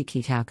 Shinichi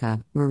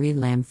Kitauka, Marie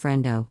Lam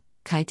Frendo,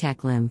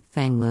 Kai-Tak Lim,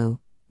 Fang Lu,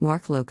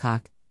 Mark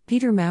Lowcock,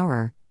 Peter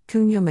Maurer,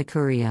 Kunyo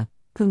Makuria,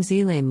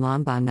 Pumzile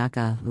Mlamba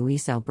Naka,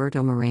 Luis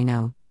Alberto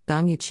Moreno,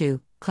 Dongyu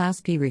Chu,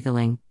 Klaus P.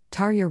 Riegeling,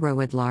 Tarja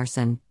Roed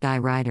Larsen, Guy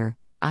Ryder,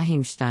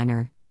 Achim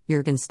Steiner,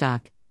 Jürgen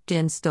Stock,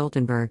 Jens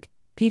Stoltenberg,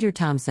 Peter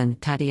Thompson,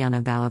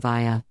 Tatiana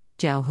Balavaya,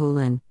 Zhao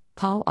Hulin,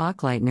 Paul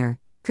Ochleitner,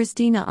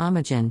 Christina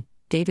Amajan,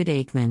 David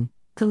Aikman,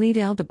 Khalid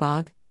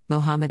Al-Dabag,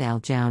 Mohammed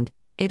Al-Jound,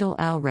 Adil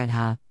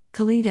Al-Redha,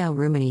 Khalid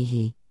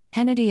Al-Rumanihi,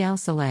 Hennedy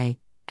Al-Saleh,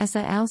 Essa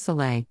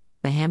Al-Saleh,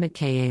 Mohammed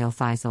K.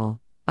 Al-Faisal,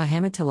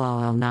 Mohammed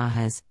Talal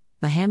Al-Nahas,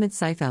 Mohammed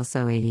Saif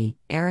Al-Soedi,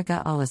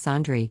 Erica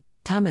Alessandri,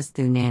 Thomas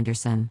Thune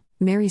Anderson,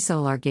 Mary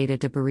Solar Gata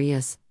de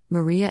Barrias,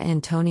 Maria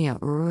Antonia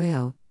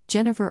Arroyo,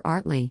 Jennifer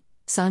Artley,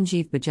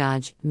 Sanjeev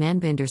Bajaj,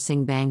 Manbinder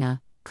Singh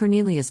Banga,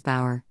 Cornelius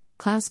Bauer,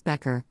 Klaus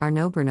Becker,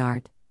 Arnaud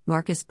Bernard,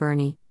 Marcus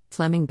Burney,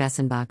 Fleming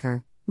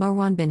Bessenbacher,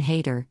 Marwan bin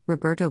Hader,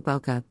 Roberto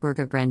Boca,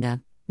 Burga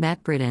Brenda,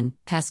 Matt Britton,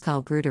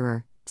 Pascal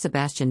Bruderer,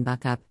 Sebastian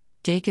Buckup,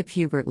 Jacob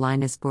Hubert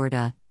Linus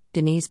Borda,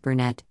 Denise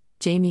Burnett,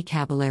 Jamie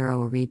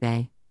Caballero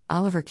Uribe,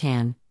 Oliver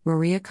Kahn,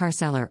 Maria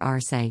Carceller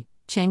Arce,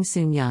 Chang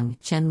Soon Young,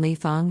 Chen Li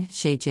Fong,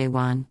 Shay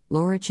Jae-wan,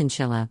 Laura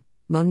Chinchilla,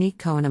 Monique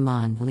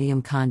Cohen-Amon,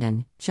 Liam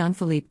Condon,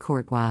 Jean-Philippe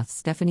Courtois,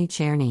 Stephanie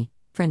Cherny,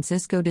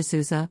 Francisco de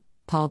Souza,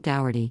 Paul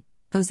Dougherty,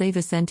 Jose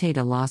Vicente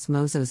de los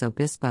Mozos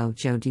Obispo,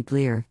 Joe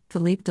DeBleer,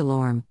 Philippe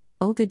Delorme,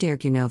 Olga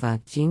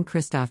Dergunova,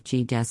 Jean-Christophe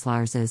G.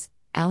 Deslarzes,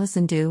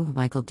 Alison Du,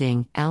 Michael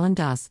Ding, Alan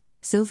Doss,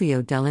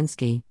 Silvio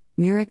Delinsky,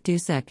 Murek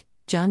Dusek,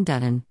 John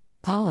Dutton,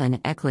 Paul N.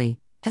 Eckley,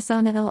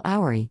 Hassan El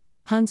Aouri,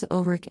 Hans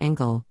Ulrich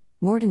Engel,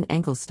 Morten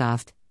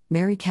Engelstoft,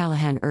 Mary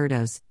Callahan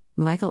Erdos,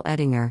 Michael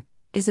Ettinger,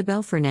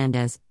 Isabel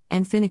Fernandez,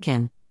 Ann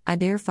Finnegan,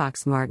 Adair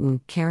Fox Martin,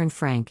 Karen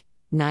Frank,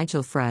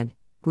 Nigel Frudd,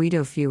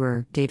 Guido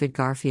Feuer, David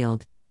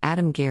Garfield,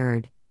 Adam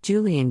Gerard,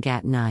 Julian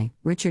Gatnai,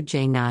 Richard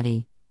J.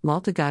 Noddy,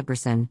 Malta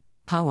Godberson,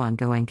 Pawan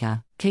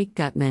Goenka, Kate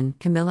Gutman,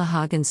 Camilla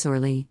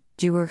Hagen-Sorley,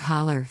 Jurg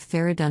Haller,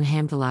 Faridun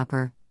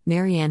Hamdalaper,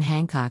 Marianne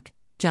Hancock,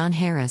 John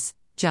Harris,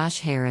 Josh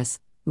Harris,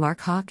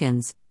 Mark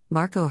Hawkins,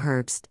 Marco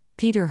Herbst,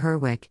 Peter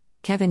Herwick,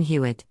 Kevin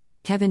Hewitt,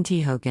 Kevin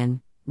T.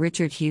 Hogan,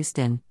 Richard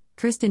Houston,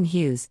 Kristen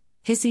Hughes,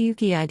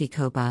 Hisayuki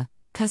Idikoba,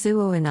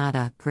 Kazuo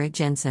Inada, Greg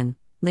Jensen,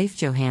 Leif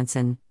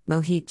Johansson,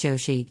 Mohit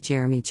Joshi,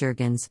 Jeremy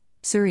Jurgens,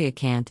 Surya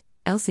Kant,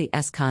 Elsie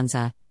S.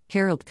 Kanza,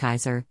 Harold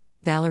Kaiser,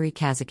 Valerie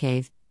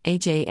Kazakave,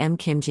 AJ M.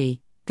 Kimji,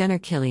 Gunnar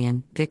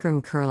Killian,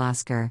 Vikram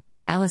Kurlaskar,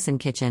 Alison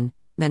Kitchen,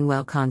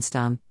 Manuel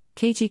Konstam,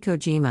 Keiji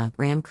Kojima,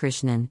 Ram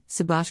Krishnan,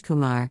 Subhash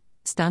Kumar,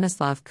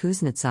 Stanislav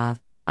Kuznetsov,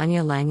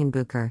 Anya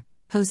Langenbucher,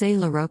 Jose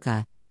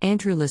LaRocca,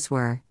 Andrew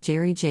Liswer,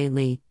 Jerry J.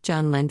 Lee,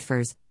 John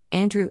Lendfers,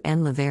 Andrew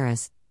N.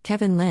 Laveris,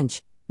 Kevin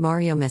Lynch,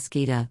 Mario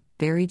Mesquita,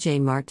 Barry J.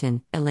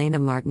 Martin, Elena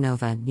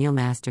Martinova, Neil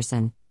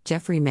Masterson,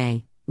 Jeffrey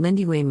May,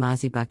 Lindyway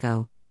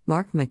Mazibucco,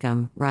 Mark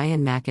McCum,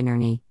 Ryan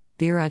McInerney,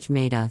 Viraj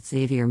Mehta,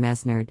 Xavier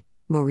Mesnard,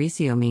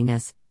 Mauricio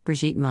Minas,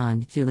 Brigitte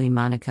Mond, Julie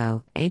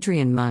Monaco,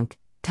 Adrian Monk,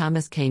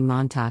 Thomas K.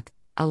 Montauk,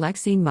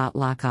 Alexei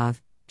Motlakov,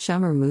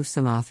 Shamar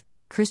Mufsamov,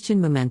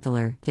 Christian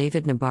Mumenthaler,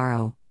 David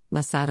Nabarro,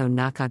 Masato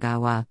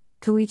Nakagawa,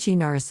 Koichi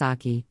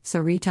Narasaki,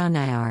 Sarita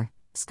Nayar,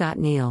 Scott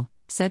Neal,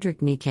 Cedric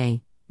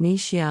Nikkei,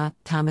 Nishia,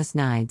 Thomas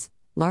Nides,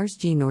 Lars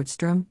G.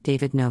 Nordstrom,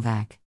 David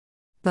Novak.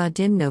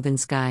 Vadim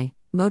Novinsky,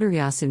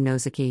 Motoryasu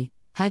Nozuki,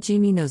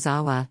 Hajime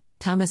Nozawa,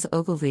 Thomas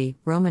Ogilvy,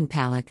 Roman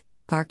Palik,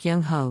 Park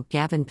Young-ho,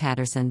 Gavin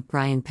Patterson,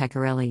 Brian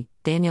Pecorelli,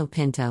 Daniel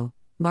Pinto,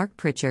 Mark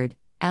Pritchard,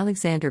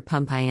 Alexander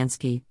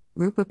Pumpyansky,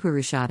 Rupa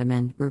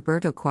Purushottam,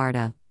 Roberto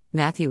Quarta,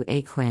 Matthew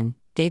A. Quinn,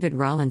 David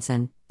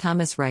Rawlinson,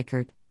 Thomas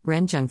Reichert,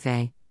 Ren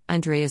Jungfei,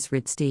 Andreas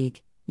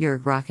Ritzsteig,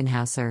 Jörg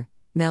Rockenhauser,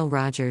 Mel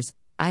Rogers,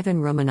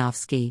 Ivan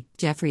Romanovsky,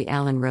 Jeffrey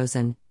Allen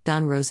Rosen,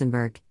 Don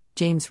Rosenberg,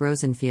 James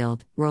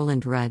Rosenfield,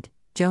 Roland Rudd,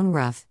 Joan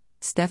Ruff,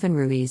 Stefan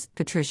Ruiz,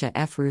 Patricia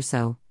F.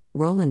 Russo,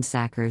 Roland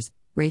Sackers,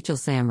 Rachel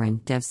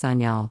Samrin, Dev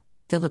Sanyal,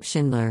 Philip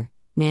Schindler,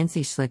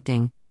 Nancy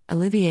Schlichting,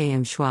 Olivier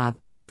M. Schwab,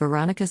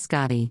 Veronica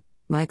Scotti,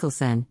 Michael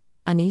Sen,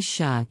 Anish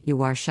Shah,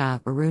 Yuwar Shah,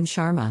 Arun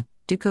Sharma,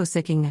 Duko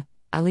Sikking,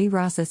 Ali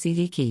Rasa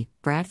Siddiqui,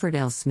 Bradford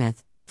L.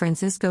 Smith,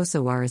 Francisco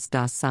Soares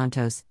dos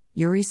Santos,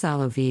 Yuri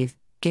Soloviv,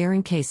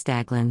 Garen K.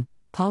 Staglin,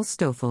 Paul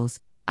Stoffels,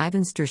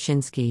 Ivan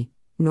Strashinsky,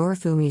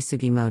 Norifumi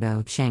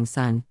Sugimoto, Shang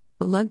Sun,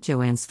 Ulug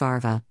Joanne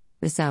Svarva,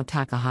 Isao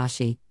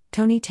Takahashi,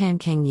 Tony Tan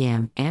Keng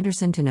Yam,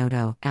 Anderson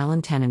Tenoto,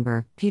 Alan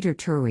Tenenberg, Peter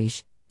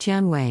Turwish,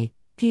 Tian Wei,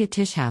 Pia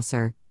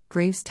Tischhauser,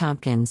 Graves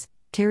Tompkins,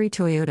 Terry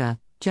Toyota,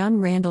 John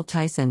Randall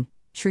Tyson,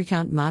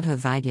 Shrikant Madhav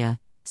Vaidya,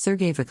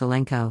 Sergei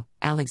Vikolenko,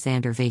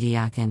 Alexander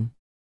Vadyakin.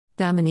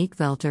 Dominique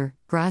Velter,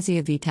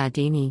 Grazia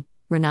Vitadini,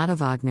 Renata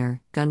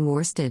Wagner, Gunn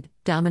Worsted,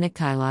 Dominic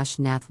Kailash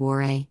Nath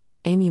Ware,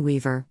 Amy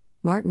Weaver,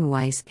 Martin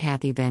Weiss,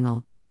 Kathy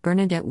Benel,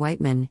 Bernadette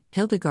Whiteman,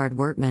 Hildegard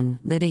Wertmann,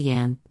 Lida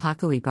Yan,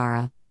 Paco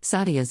Ibarra,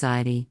 Sadia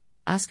Zaidi,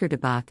 Oscar de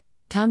Bach,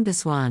 Tom de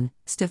Swan,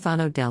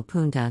 Stefano del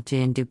Punta,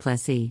 Jan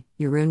Duplessis,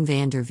 Jeroen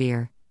van der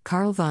Veer,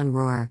 Karl von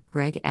Rohr,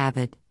 Greg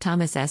Abbott,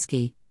 Thomas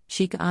Eski,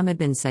 Sheikh Ahmed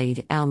bin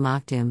Said Al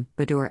Maktoum,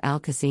 Badur Al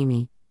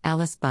Qasimi,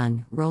 Alice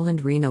Bunn,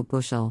 Roland Reno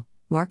Bushel,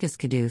 Marcus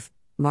Kaduf,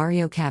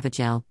 Mario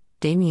Cavagel,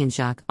 Damien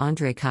Jacques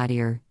André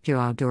Cadier,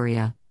 Joao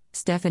Doria,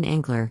 Stefan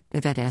Engler,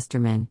 Yvette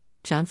Esterman,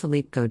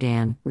 Jean-Philippe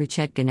Godin,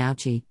 Richet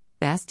Ganauchi,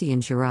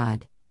 Bastien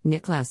Girard,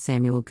 Niklaus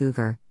Samuel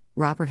Guger,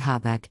 Robert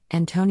Habeck,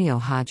 Antonio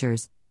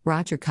Hodgers,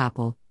 Roger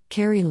Koppel,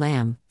 Carrie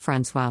Lamb,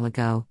 Francois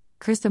Legault,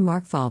 Krista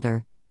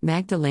Markfalder,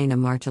 Magdalena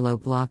Marcelo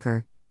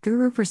Blocker,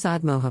 Guru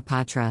Prasad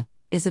Mohapatra,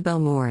 Isabel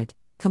Mord,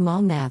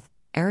 Kamal Nath,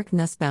 Eric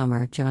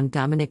Nussbaumer, John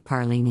Dominic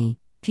Parlini,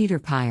 Peter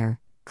Peyer,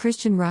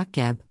 Christian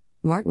Rockgeb,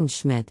 Martin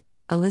Schmidt,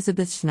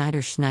 Elizabeth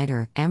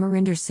Schneider,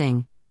 Amarinder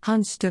Singh,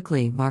 Hans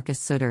Stuckley, Marcus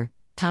Sutter,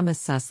 Thomas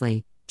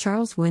Susley,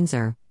 Charles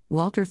Windsor,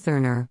 Walter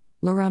Thurner,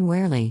 Laurent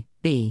Werley,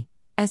 B.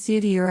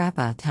 Esyudi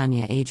Urapa,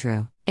 Tanya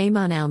Adru,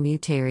 Ayman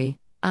Al-Muteri,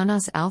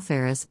 Anas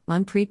Al-Faris,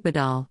 Manpreet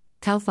Badal,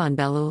 Taufan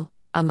Belul,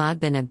 Ahmad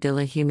bin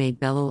Abdullah Humaid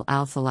Belul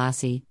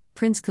Al-Falasi,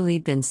 Prince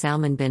Khalid bin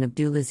Salman bin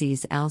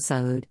Abdulaziz Al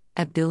Saud,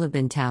 Abdullah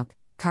bin Tauk,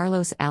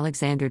 Carlos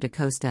Alexander da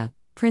Costa,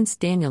 Prince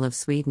Daniel of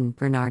Sweden,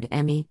 Bernard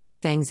Emmy,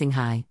 Fang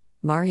Xinghai,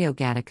 Mario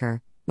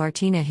Gattaker,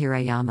 Martina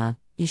Hirayama,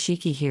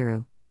 Yoshiki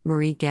Hiru,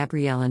 Marie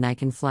Gabriela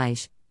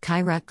Niken-Fleisch,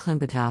 Kairat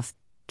Klimpetov,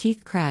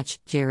 Keith Cratch,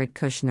 Jared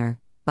Kushner,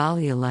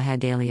 Balia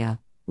Lahadalia,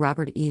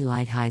 Robert E.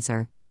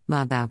 Lighthizer,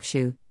 Ma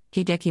Baokshu,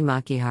 Hideki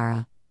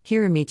Makihara,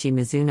 Hiromichi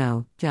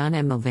Mizuno, John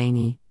M.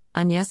 Mulvaney,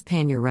 Agnes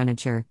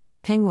Panyer-Runacher,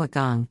 Peng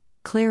Gong,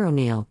 Claire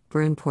O'Neill,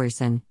 Brune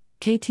Poisson,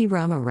 K.T.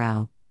 Rama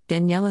Rao,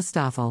 Daniela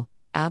Stoffel,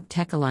 Ab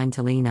Tekaline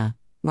Talina,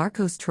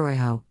 Marcos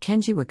Troijo,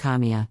 Kenji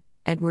Wakamiya,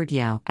 Edward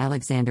Yao,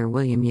 Alexander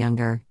William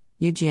Younger,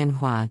 Eujian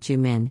Hua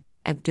Jumin,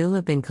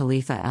 Abdullah bin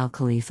Khalifa Al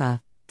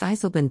Khalifa,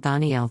 Faisal bin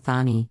Thani Al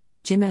Thani,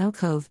 Jim El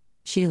Kove,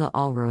 Sheila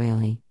Al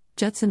Royali,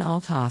 Judson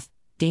Althoff,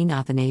 Dean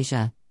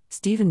Athanasia,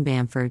 Stephen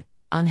Bamford,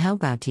 Angel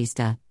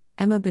Bautista,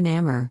 Emma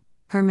Benammer,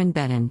 Herman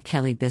Betten,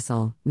 Kelly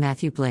Bissell,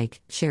 Matthew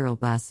Blake, Cheryl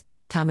Buss,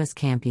 Thomas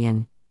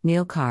Campion,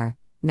 Neil Carr,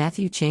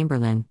 Matthew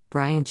Chamberlain,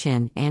 Brian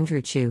Chin,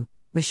 Andrew Chu,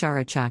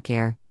 Bashara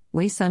Chakir,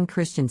 Wei Sun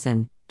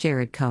Christensen,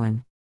 Jared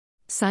Cohen,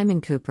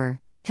 Simon Cooper,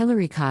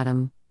 Hilary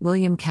Cottam,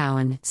 William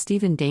Cowan,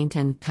 Stephen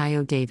Dainton,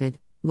 Kyo David,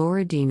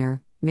 Laura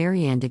Diener,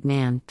 Marianne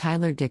Dignan,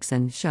 Tyler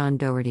Dixon, Sean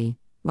Doherty,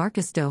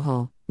 Marcus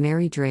Dohol,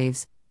 Mary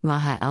Draves,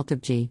 Maha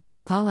Altabji,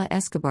 Paula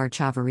Escobar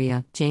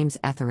Chavarria, James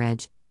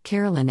Etheredge,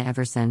 Carolyn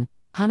Everson,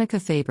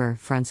 Hanukkah Faber,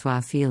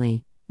 Francois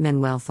Feely,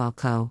 Manuel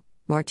Falco,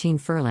 Martine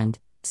Furland,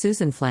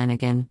 Susan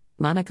Flanagan,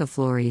 Monica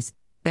Flores,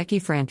 Becky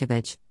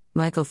Frankovich,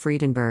 Michael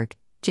Friedenberg,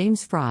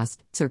 James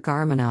Frost, Sir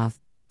Garmanov,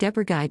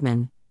 Deborah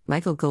Guidman,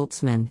 Michael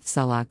Goldsman,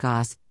 Salah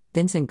Goss,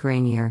 Vincent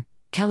Granier,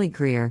 Kelly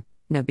Greer,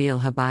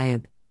 Nabil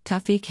Habayeb,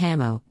 Tawfiq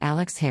Hamo,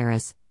 Alex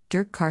Harris,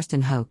 Dirk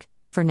Karsten Hoke,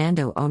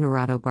 Fernando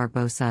Honorado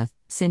Barbosa,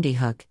 Cindy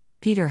Hook,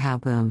 Peter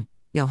Hauboom,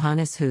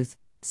 Johannes Huth,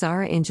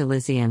 Zara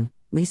Angelizian,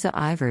 Lisa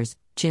Ivers,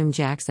 Jim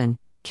Jackson,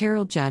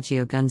 Carol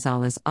Giagio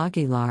Gonzalez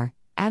Aguilar,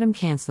 Adam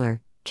Kanzler,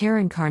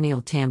 Karen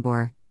Carneal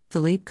Tambor,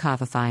 Philippe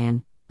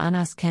Kavafayan,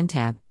 Anas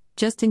Kentab,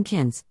 Justin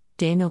Kintz,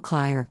 Daniel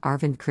Klyer,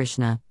 Arvind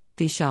Krishna,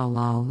 Vishal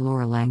Lal,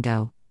 Laura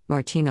Langdo,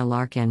 Martina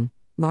Larkin,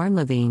 Marn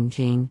Levine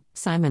Jean,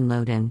 Simon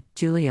Loden,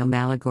 Julio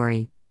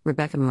Malagori,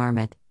 Rebecca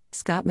Marmot,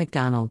 Scott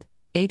McDonald,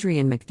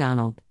 Adrian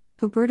McDonald,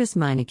 Hubertus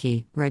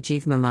Meineke,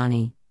 Rajiv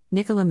Mamani,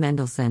 Nicola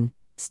Mendelson,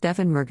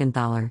 Stefan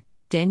Mergenthaler,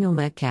 Daniel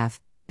Metcalf,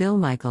 Bill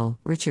Michael,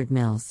 Richard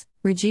Mills,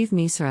 Rajiv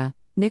Misra,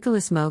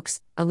 Nicholas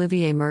Mokes,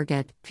 Olivier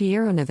Merget,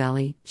 Piero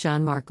Novelli,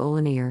 Jean-Marc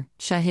Olanier,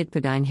 Shahid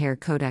Padinher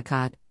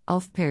Kodakot,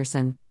 Ulf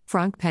Persson,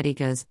 Frank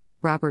Pettigas,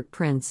 Robert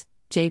Prince,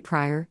 Jay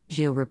Pryor,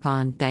 Gilles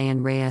Rapon,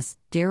 Diane Reyes,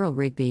 Daryl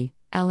Rigby,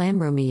 Alain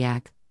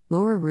Romiak,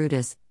 Laura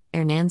Rudis,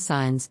 Hernan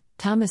Saenz,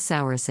 Thomas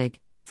Sauersig,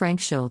 Frank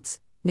Schultz,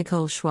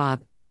 Nicole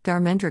Schwab,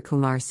 Dharmendra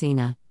Kumar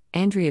Sina,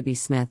 Andrea B.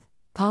 Smith,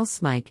 Paul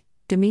Smike,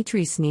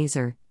 Dimitri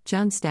Sneezer,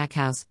 John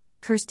Stackhouse,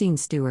 Kirstine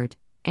Stewart,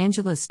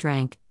 Angela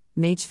Strank,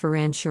 Mage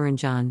Ferran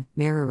Shuranjan,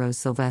 Mara Rose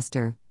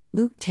Sylvester,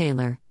 Luke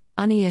Taylor,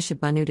 Aniesha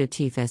Banuta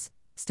Tifus,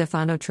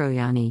 Stefano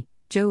Troiani,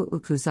 Joe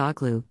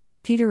Ukuzoglu,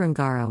 Peter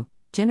Ungaro,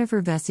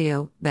 Jennifer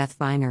Vesio, Beth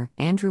Viner,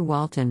 Andrew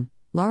Walton,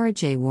 Laura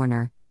J.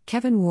 Warner,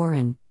 Kevin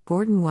Warren,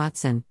 Gordon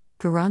Watson,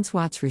 Garan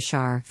Swats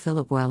Richard,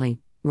 Philip Welly,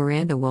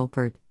 Miranda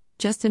Wolpert,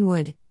 Justin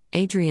Wood,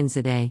 Adrian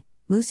Zade,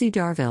 Lucy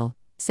Darville,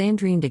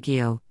 Sandrine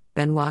DeGio,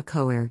 Benoit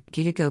Coer,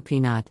 Gita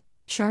Gopinath,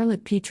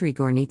 Charlotte Petrie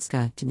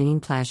Gornitska,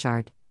 Janine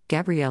Plashart,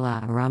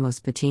 Gabriela Ramos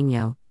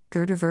Patino,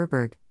 Gerda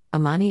Verberg,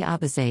 Amani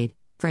Abazade,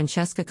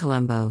 Francesca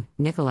Colombo,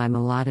 Nikolai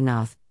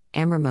Mladenov,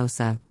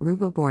 Amramosa,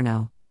 Ruba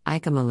Borno,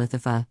 Ika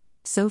Malithifa,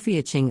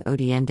 Sophia Ching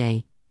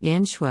Odiende,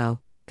 Yan Shuo,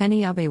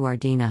 Penny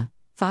Abewardina,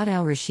 Fad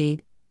Al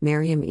Rashid,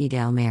 Miriam Eid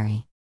Al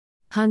Mary,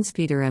 Hans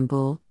Peter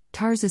Embul,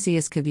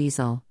 Tarzazias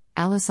Kavizel,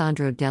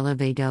 Alessandro Della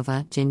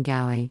Vedova, Jin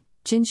Gawe,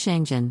 Jin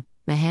Shangjian,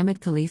 Mohammed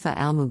Khalifa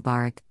Al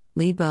Mubarak,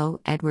 Li Bo,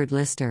 Edward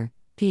Lister,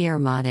 Pierre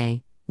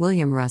Made,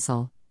 William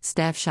Russell,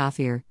 Stav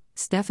Shafir,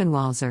 Stefan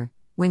Walzer,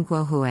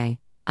 Winkwo Hui,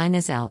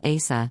 Inez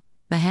Al-Asa,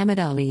 Muhammad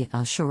Ali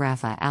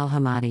Al-Sharafa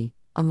Al-Hamadi,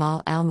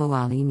 Amal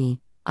Al-Mualimi,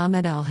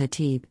 Ahmed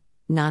Al-Hatib,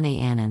 Nane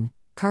Annan,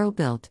 Carl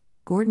Bildt,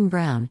 Gordon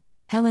Brown,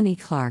 Helen E.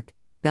 Clark,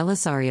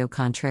 Belisario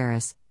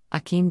Contreras,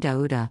 Akeem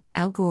Daouda,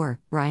 Al Gore,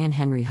 Ryan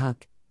Henry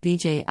Hook,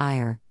 Vijay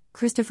Iyer,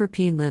 Christopher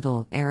P.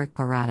 Little, Eric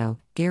Parado,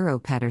 Gero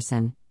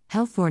Pedersen,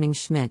 Hel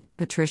Thorning-Schmidt,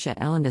 Patricia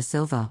Ellen da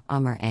Silva,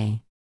 Amr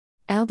A.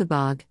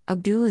 Aldebog,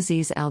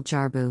 Abdulaziz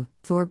Al-Jarbu,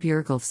 Thor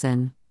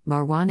Björgolfsson,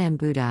 Marwan M.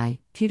 Budai,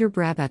 Peter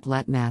Brabat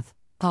Letmeth,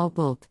 Paul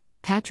Bult,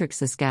 Patrick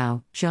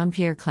Siskow,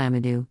 Jean-Pierre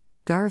Clamadieu,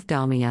 Garv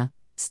Dalmia,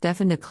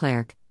 Stefan de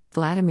Klerk,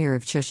 Vladimir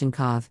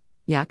Evchushenkov,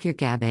 Yakir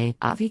Gabe,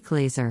 Avi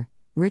Glazer,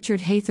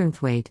 Richard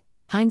Haythornthwaite,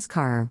 Heinz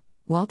Karrer,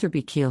 Walter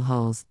B.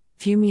 Kielholz,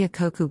 Fumia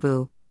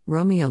Kokubu,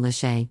 Romeo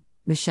Lachey,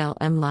 Michelle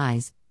M.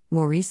 Lies,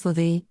 Maurice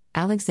Levy,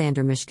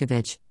 Alexander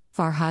Mishkovich,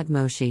 Farhad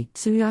Moshi,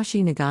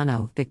 Tsuyoshi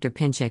Nagano, Victor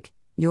Pinchik,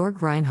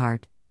 Jorg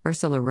Reinhardt,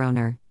 Ursula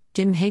Rohner,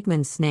 Jim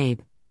Hagman Snabe,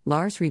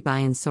 Lars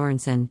Rebian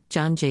Sorensen,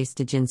 John J.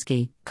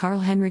 Stajinski,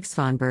 Karl-Henrik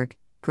Svanberg,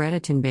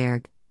 Greta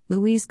Thunberg,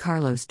 Luis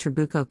Carlos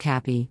Trabuco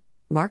Capi,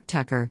 Mark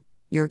Tucker,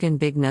 Jürgen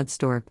Big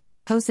Nudstorp,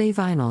 Jose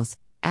Vinals,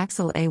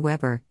 Axel A.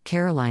 Weber,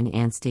 Caroline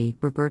Anstey,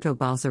 Roberto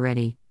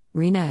Balzaretti,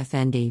 Rina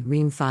Effendi,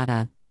 Reem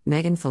Fada,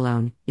 Megan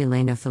Falone,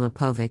 Elena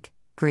Filipovic,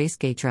 Grace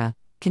Gatra,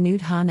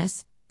 Knut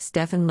Hannes,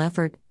 Stefan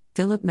Leffert,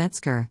 Philip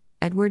Metzger,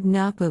 Edward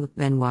Napu,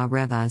 Benoit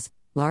Revaz,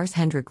 Lars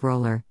Hendrik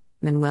Roller,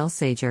 Manuel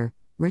Sager,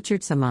 Richard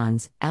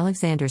Samans,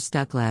 Alexander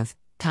Stuklev,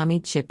 Tommy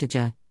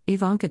Chiptaja,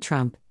 Ivanka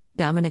Trump,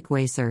 Dominic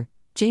Waser,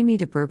 Jamie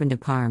de Bourbon de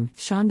Parme,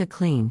 Sean de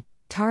Clean,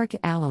 Tarek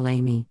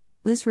Al-Alami,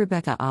 Liz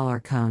Rebecca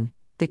Alarcon,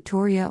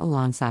 Victoria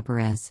Alonso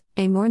Perez,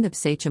 Amornab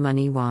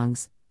Sachamani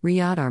Wangs,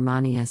 Riyad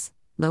Armanius,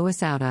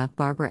 Lois Auda,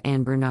 Barbara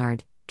Ann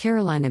Bernard,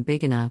 Carolina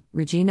Bigana,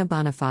 Regina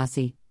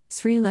Bonifaci,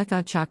 Sri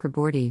Lekha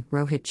Chakraborty,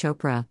 Rohit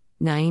Chopra,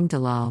 Naeem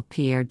Dalal,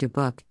 Pierre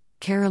Dubuc,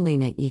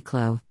 Carolina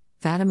Eclo,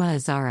 Fatima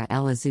Azara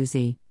El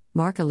Azouzi,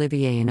 Marc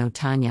Olivier and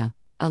Otanya,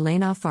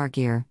 Elena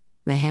Fargir,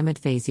 Mohamed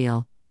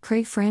Faziel,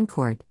 Craig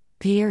Francourt,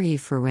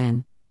 Pierre-Yves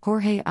Ferwin,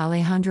 Jorge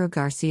Alejandro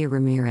Garcia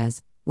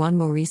Ramirez, Juan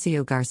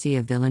Mauricio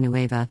Garcia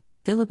Villanueva,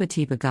 Philip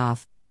Atiba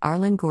Goff,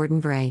 Arlen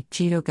Gordon Bray,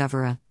 Cheeto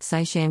Govera,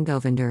 Saishan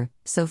Govinder,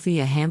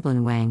 Sophia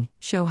Hamblin Wang,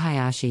 Sho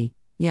Hayashi,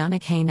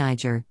 Yannick Hay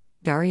Niger,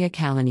 Daria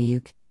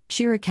Kalaniuk,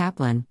 Shira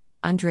Kaplan,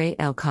 Andre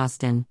L.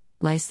 Kostin,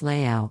 Lise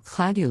Leao,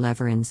 Claudio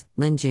Leverins,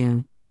 Lin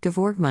Jun,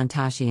 Gevorg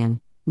Montashian,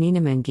 Nina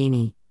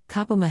Mangini,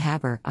 Kapil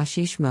Mahaber,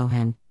 Ashish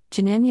Mohan,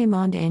 Chinenye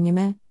Mond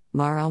Anyame,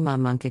 Maralma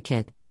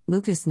Munkakit,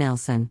 Lucas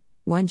Nelson,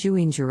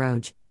 Wanjuin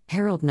Jiroj,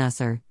 Harold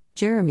Nusser,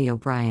 Jeremy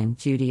O'Brien,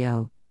 Judy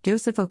O,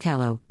 Joseph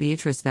Okello,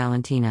 Beatrice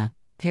Valentina,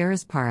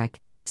 Paris Parekh,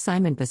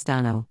 Simon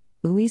Bastano,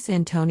 Luis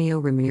Antonio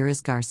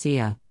Ramirez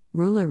Garcia,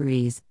 Rula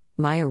Ruiz,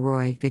 Maya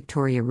Roy,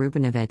 Victoria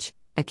Rubinovich,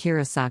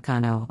 Akira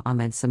Sakano,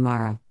 Ahmed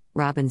Samara,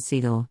 Robin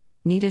Seidel,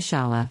 Nita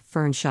Shala,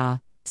 Fern Shaw,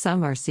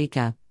 Samar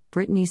Sika,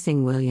 Brittany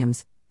Singh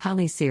Williams,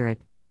 Holly Sirat,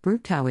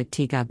 Brutawit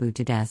Tigabu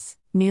Tades,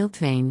 Neil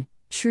Twain,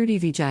 Shruti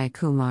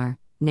Vijayakumar,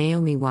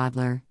 Naomi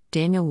Wadler,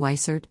 Daniel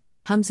Weissert,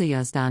 Hamza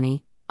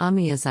Yazdani,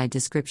 Ami Azai.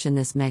 Description: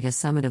 This mega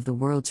summit of the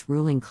world's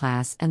ruling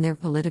class and their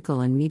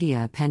political and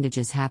media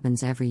appendages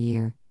happens every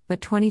year,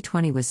 but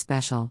 2020 was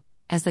special,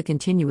 as the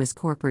continuous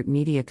corporate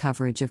media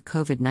coverage of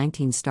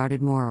COVID-19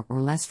 started more or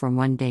less from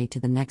one day to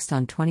the next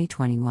on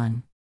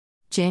 2021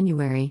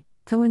 January,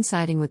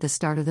 coinciding with the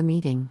start of the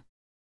meeting.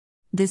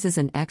 This is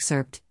an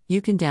excerpt.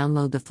 You can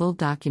download the full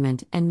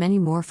document and many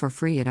more for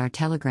free at our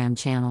Telegram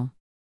channel.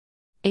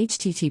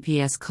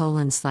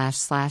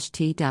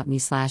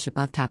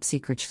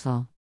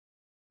 https://t.me/abovetopsecretschl.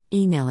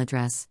 Email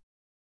address.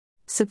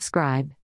 Subscribe.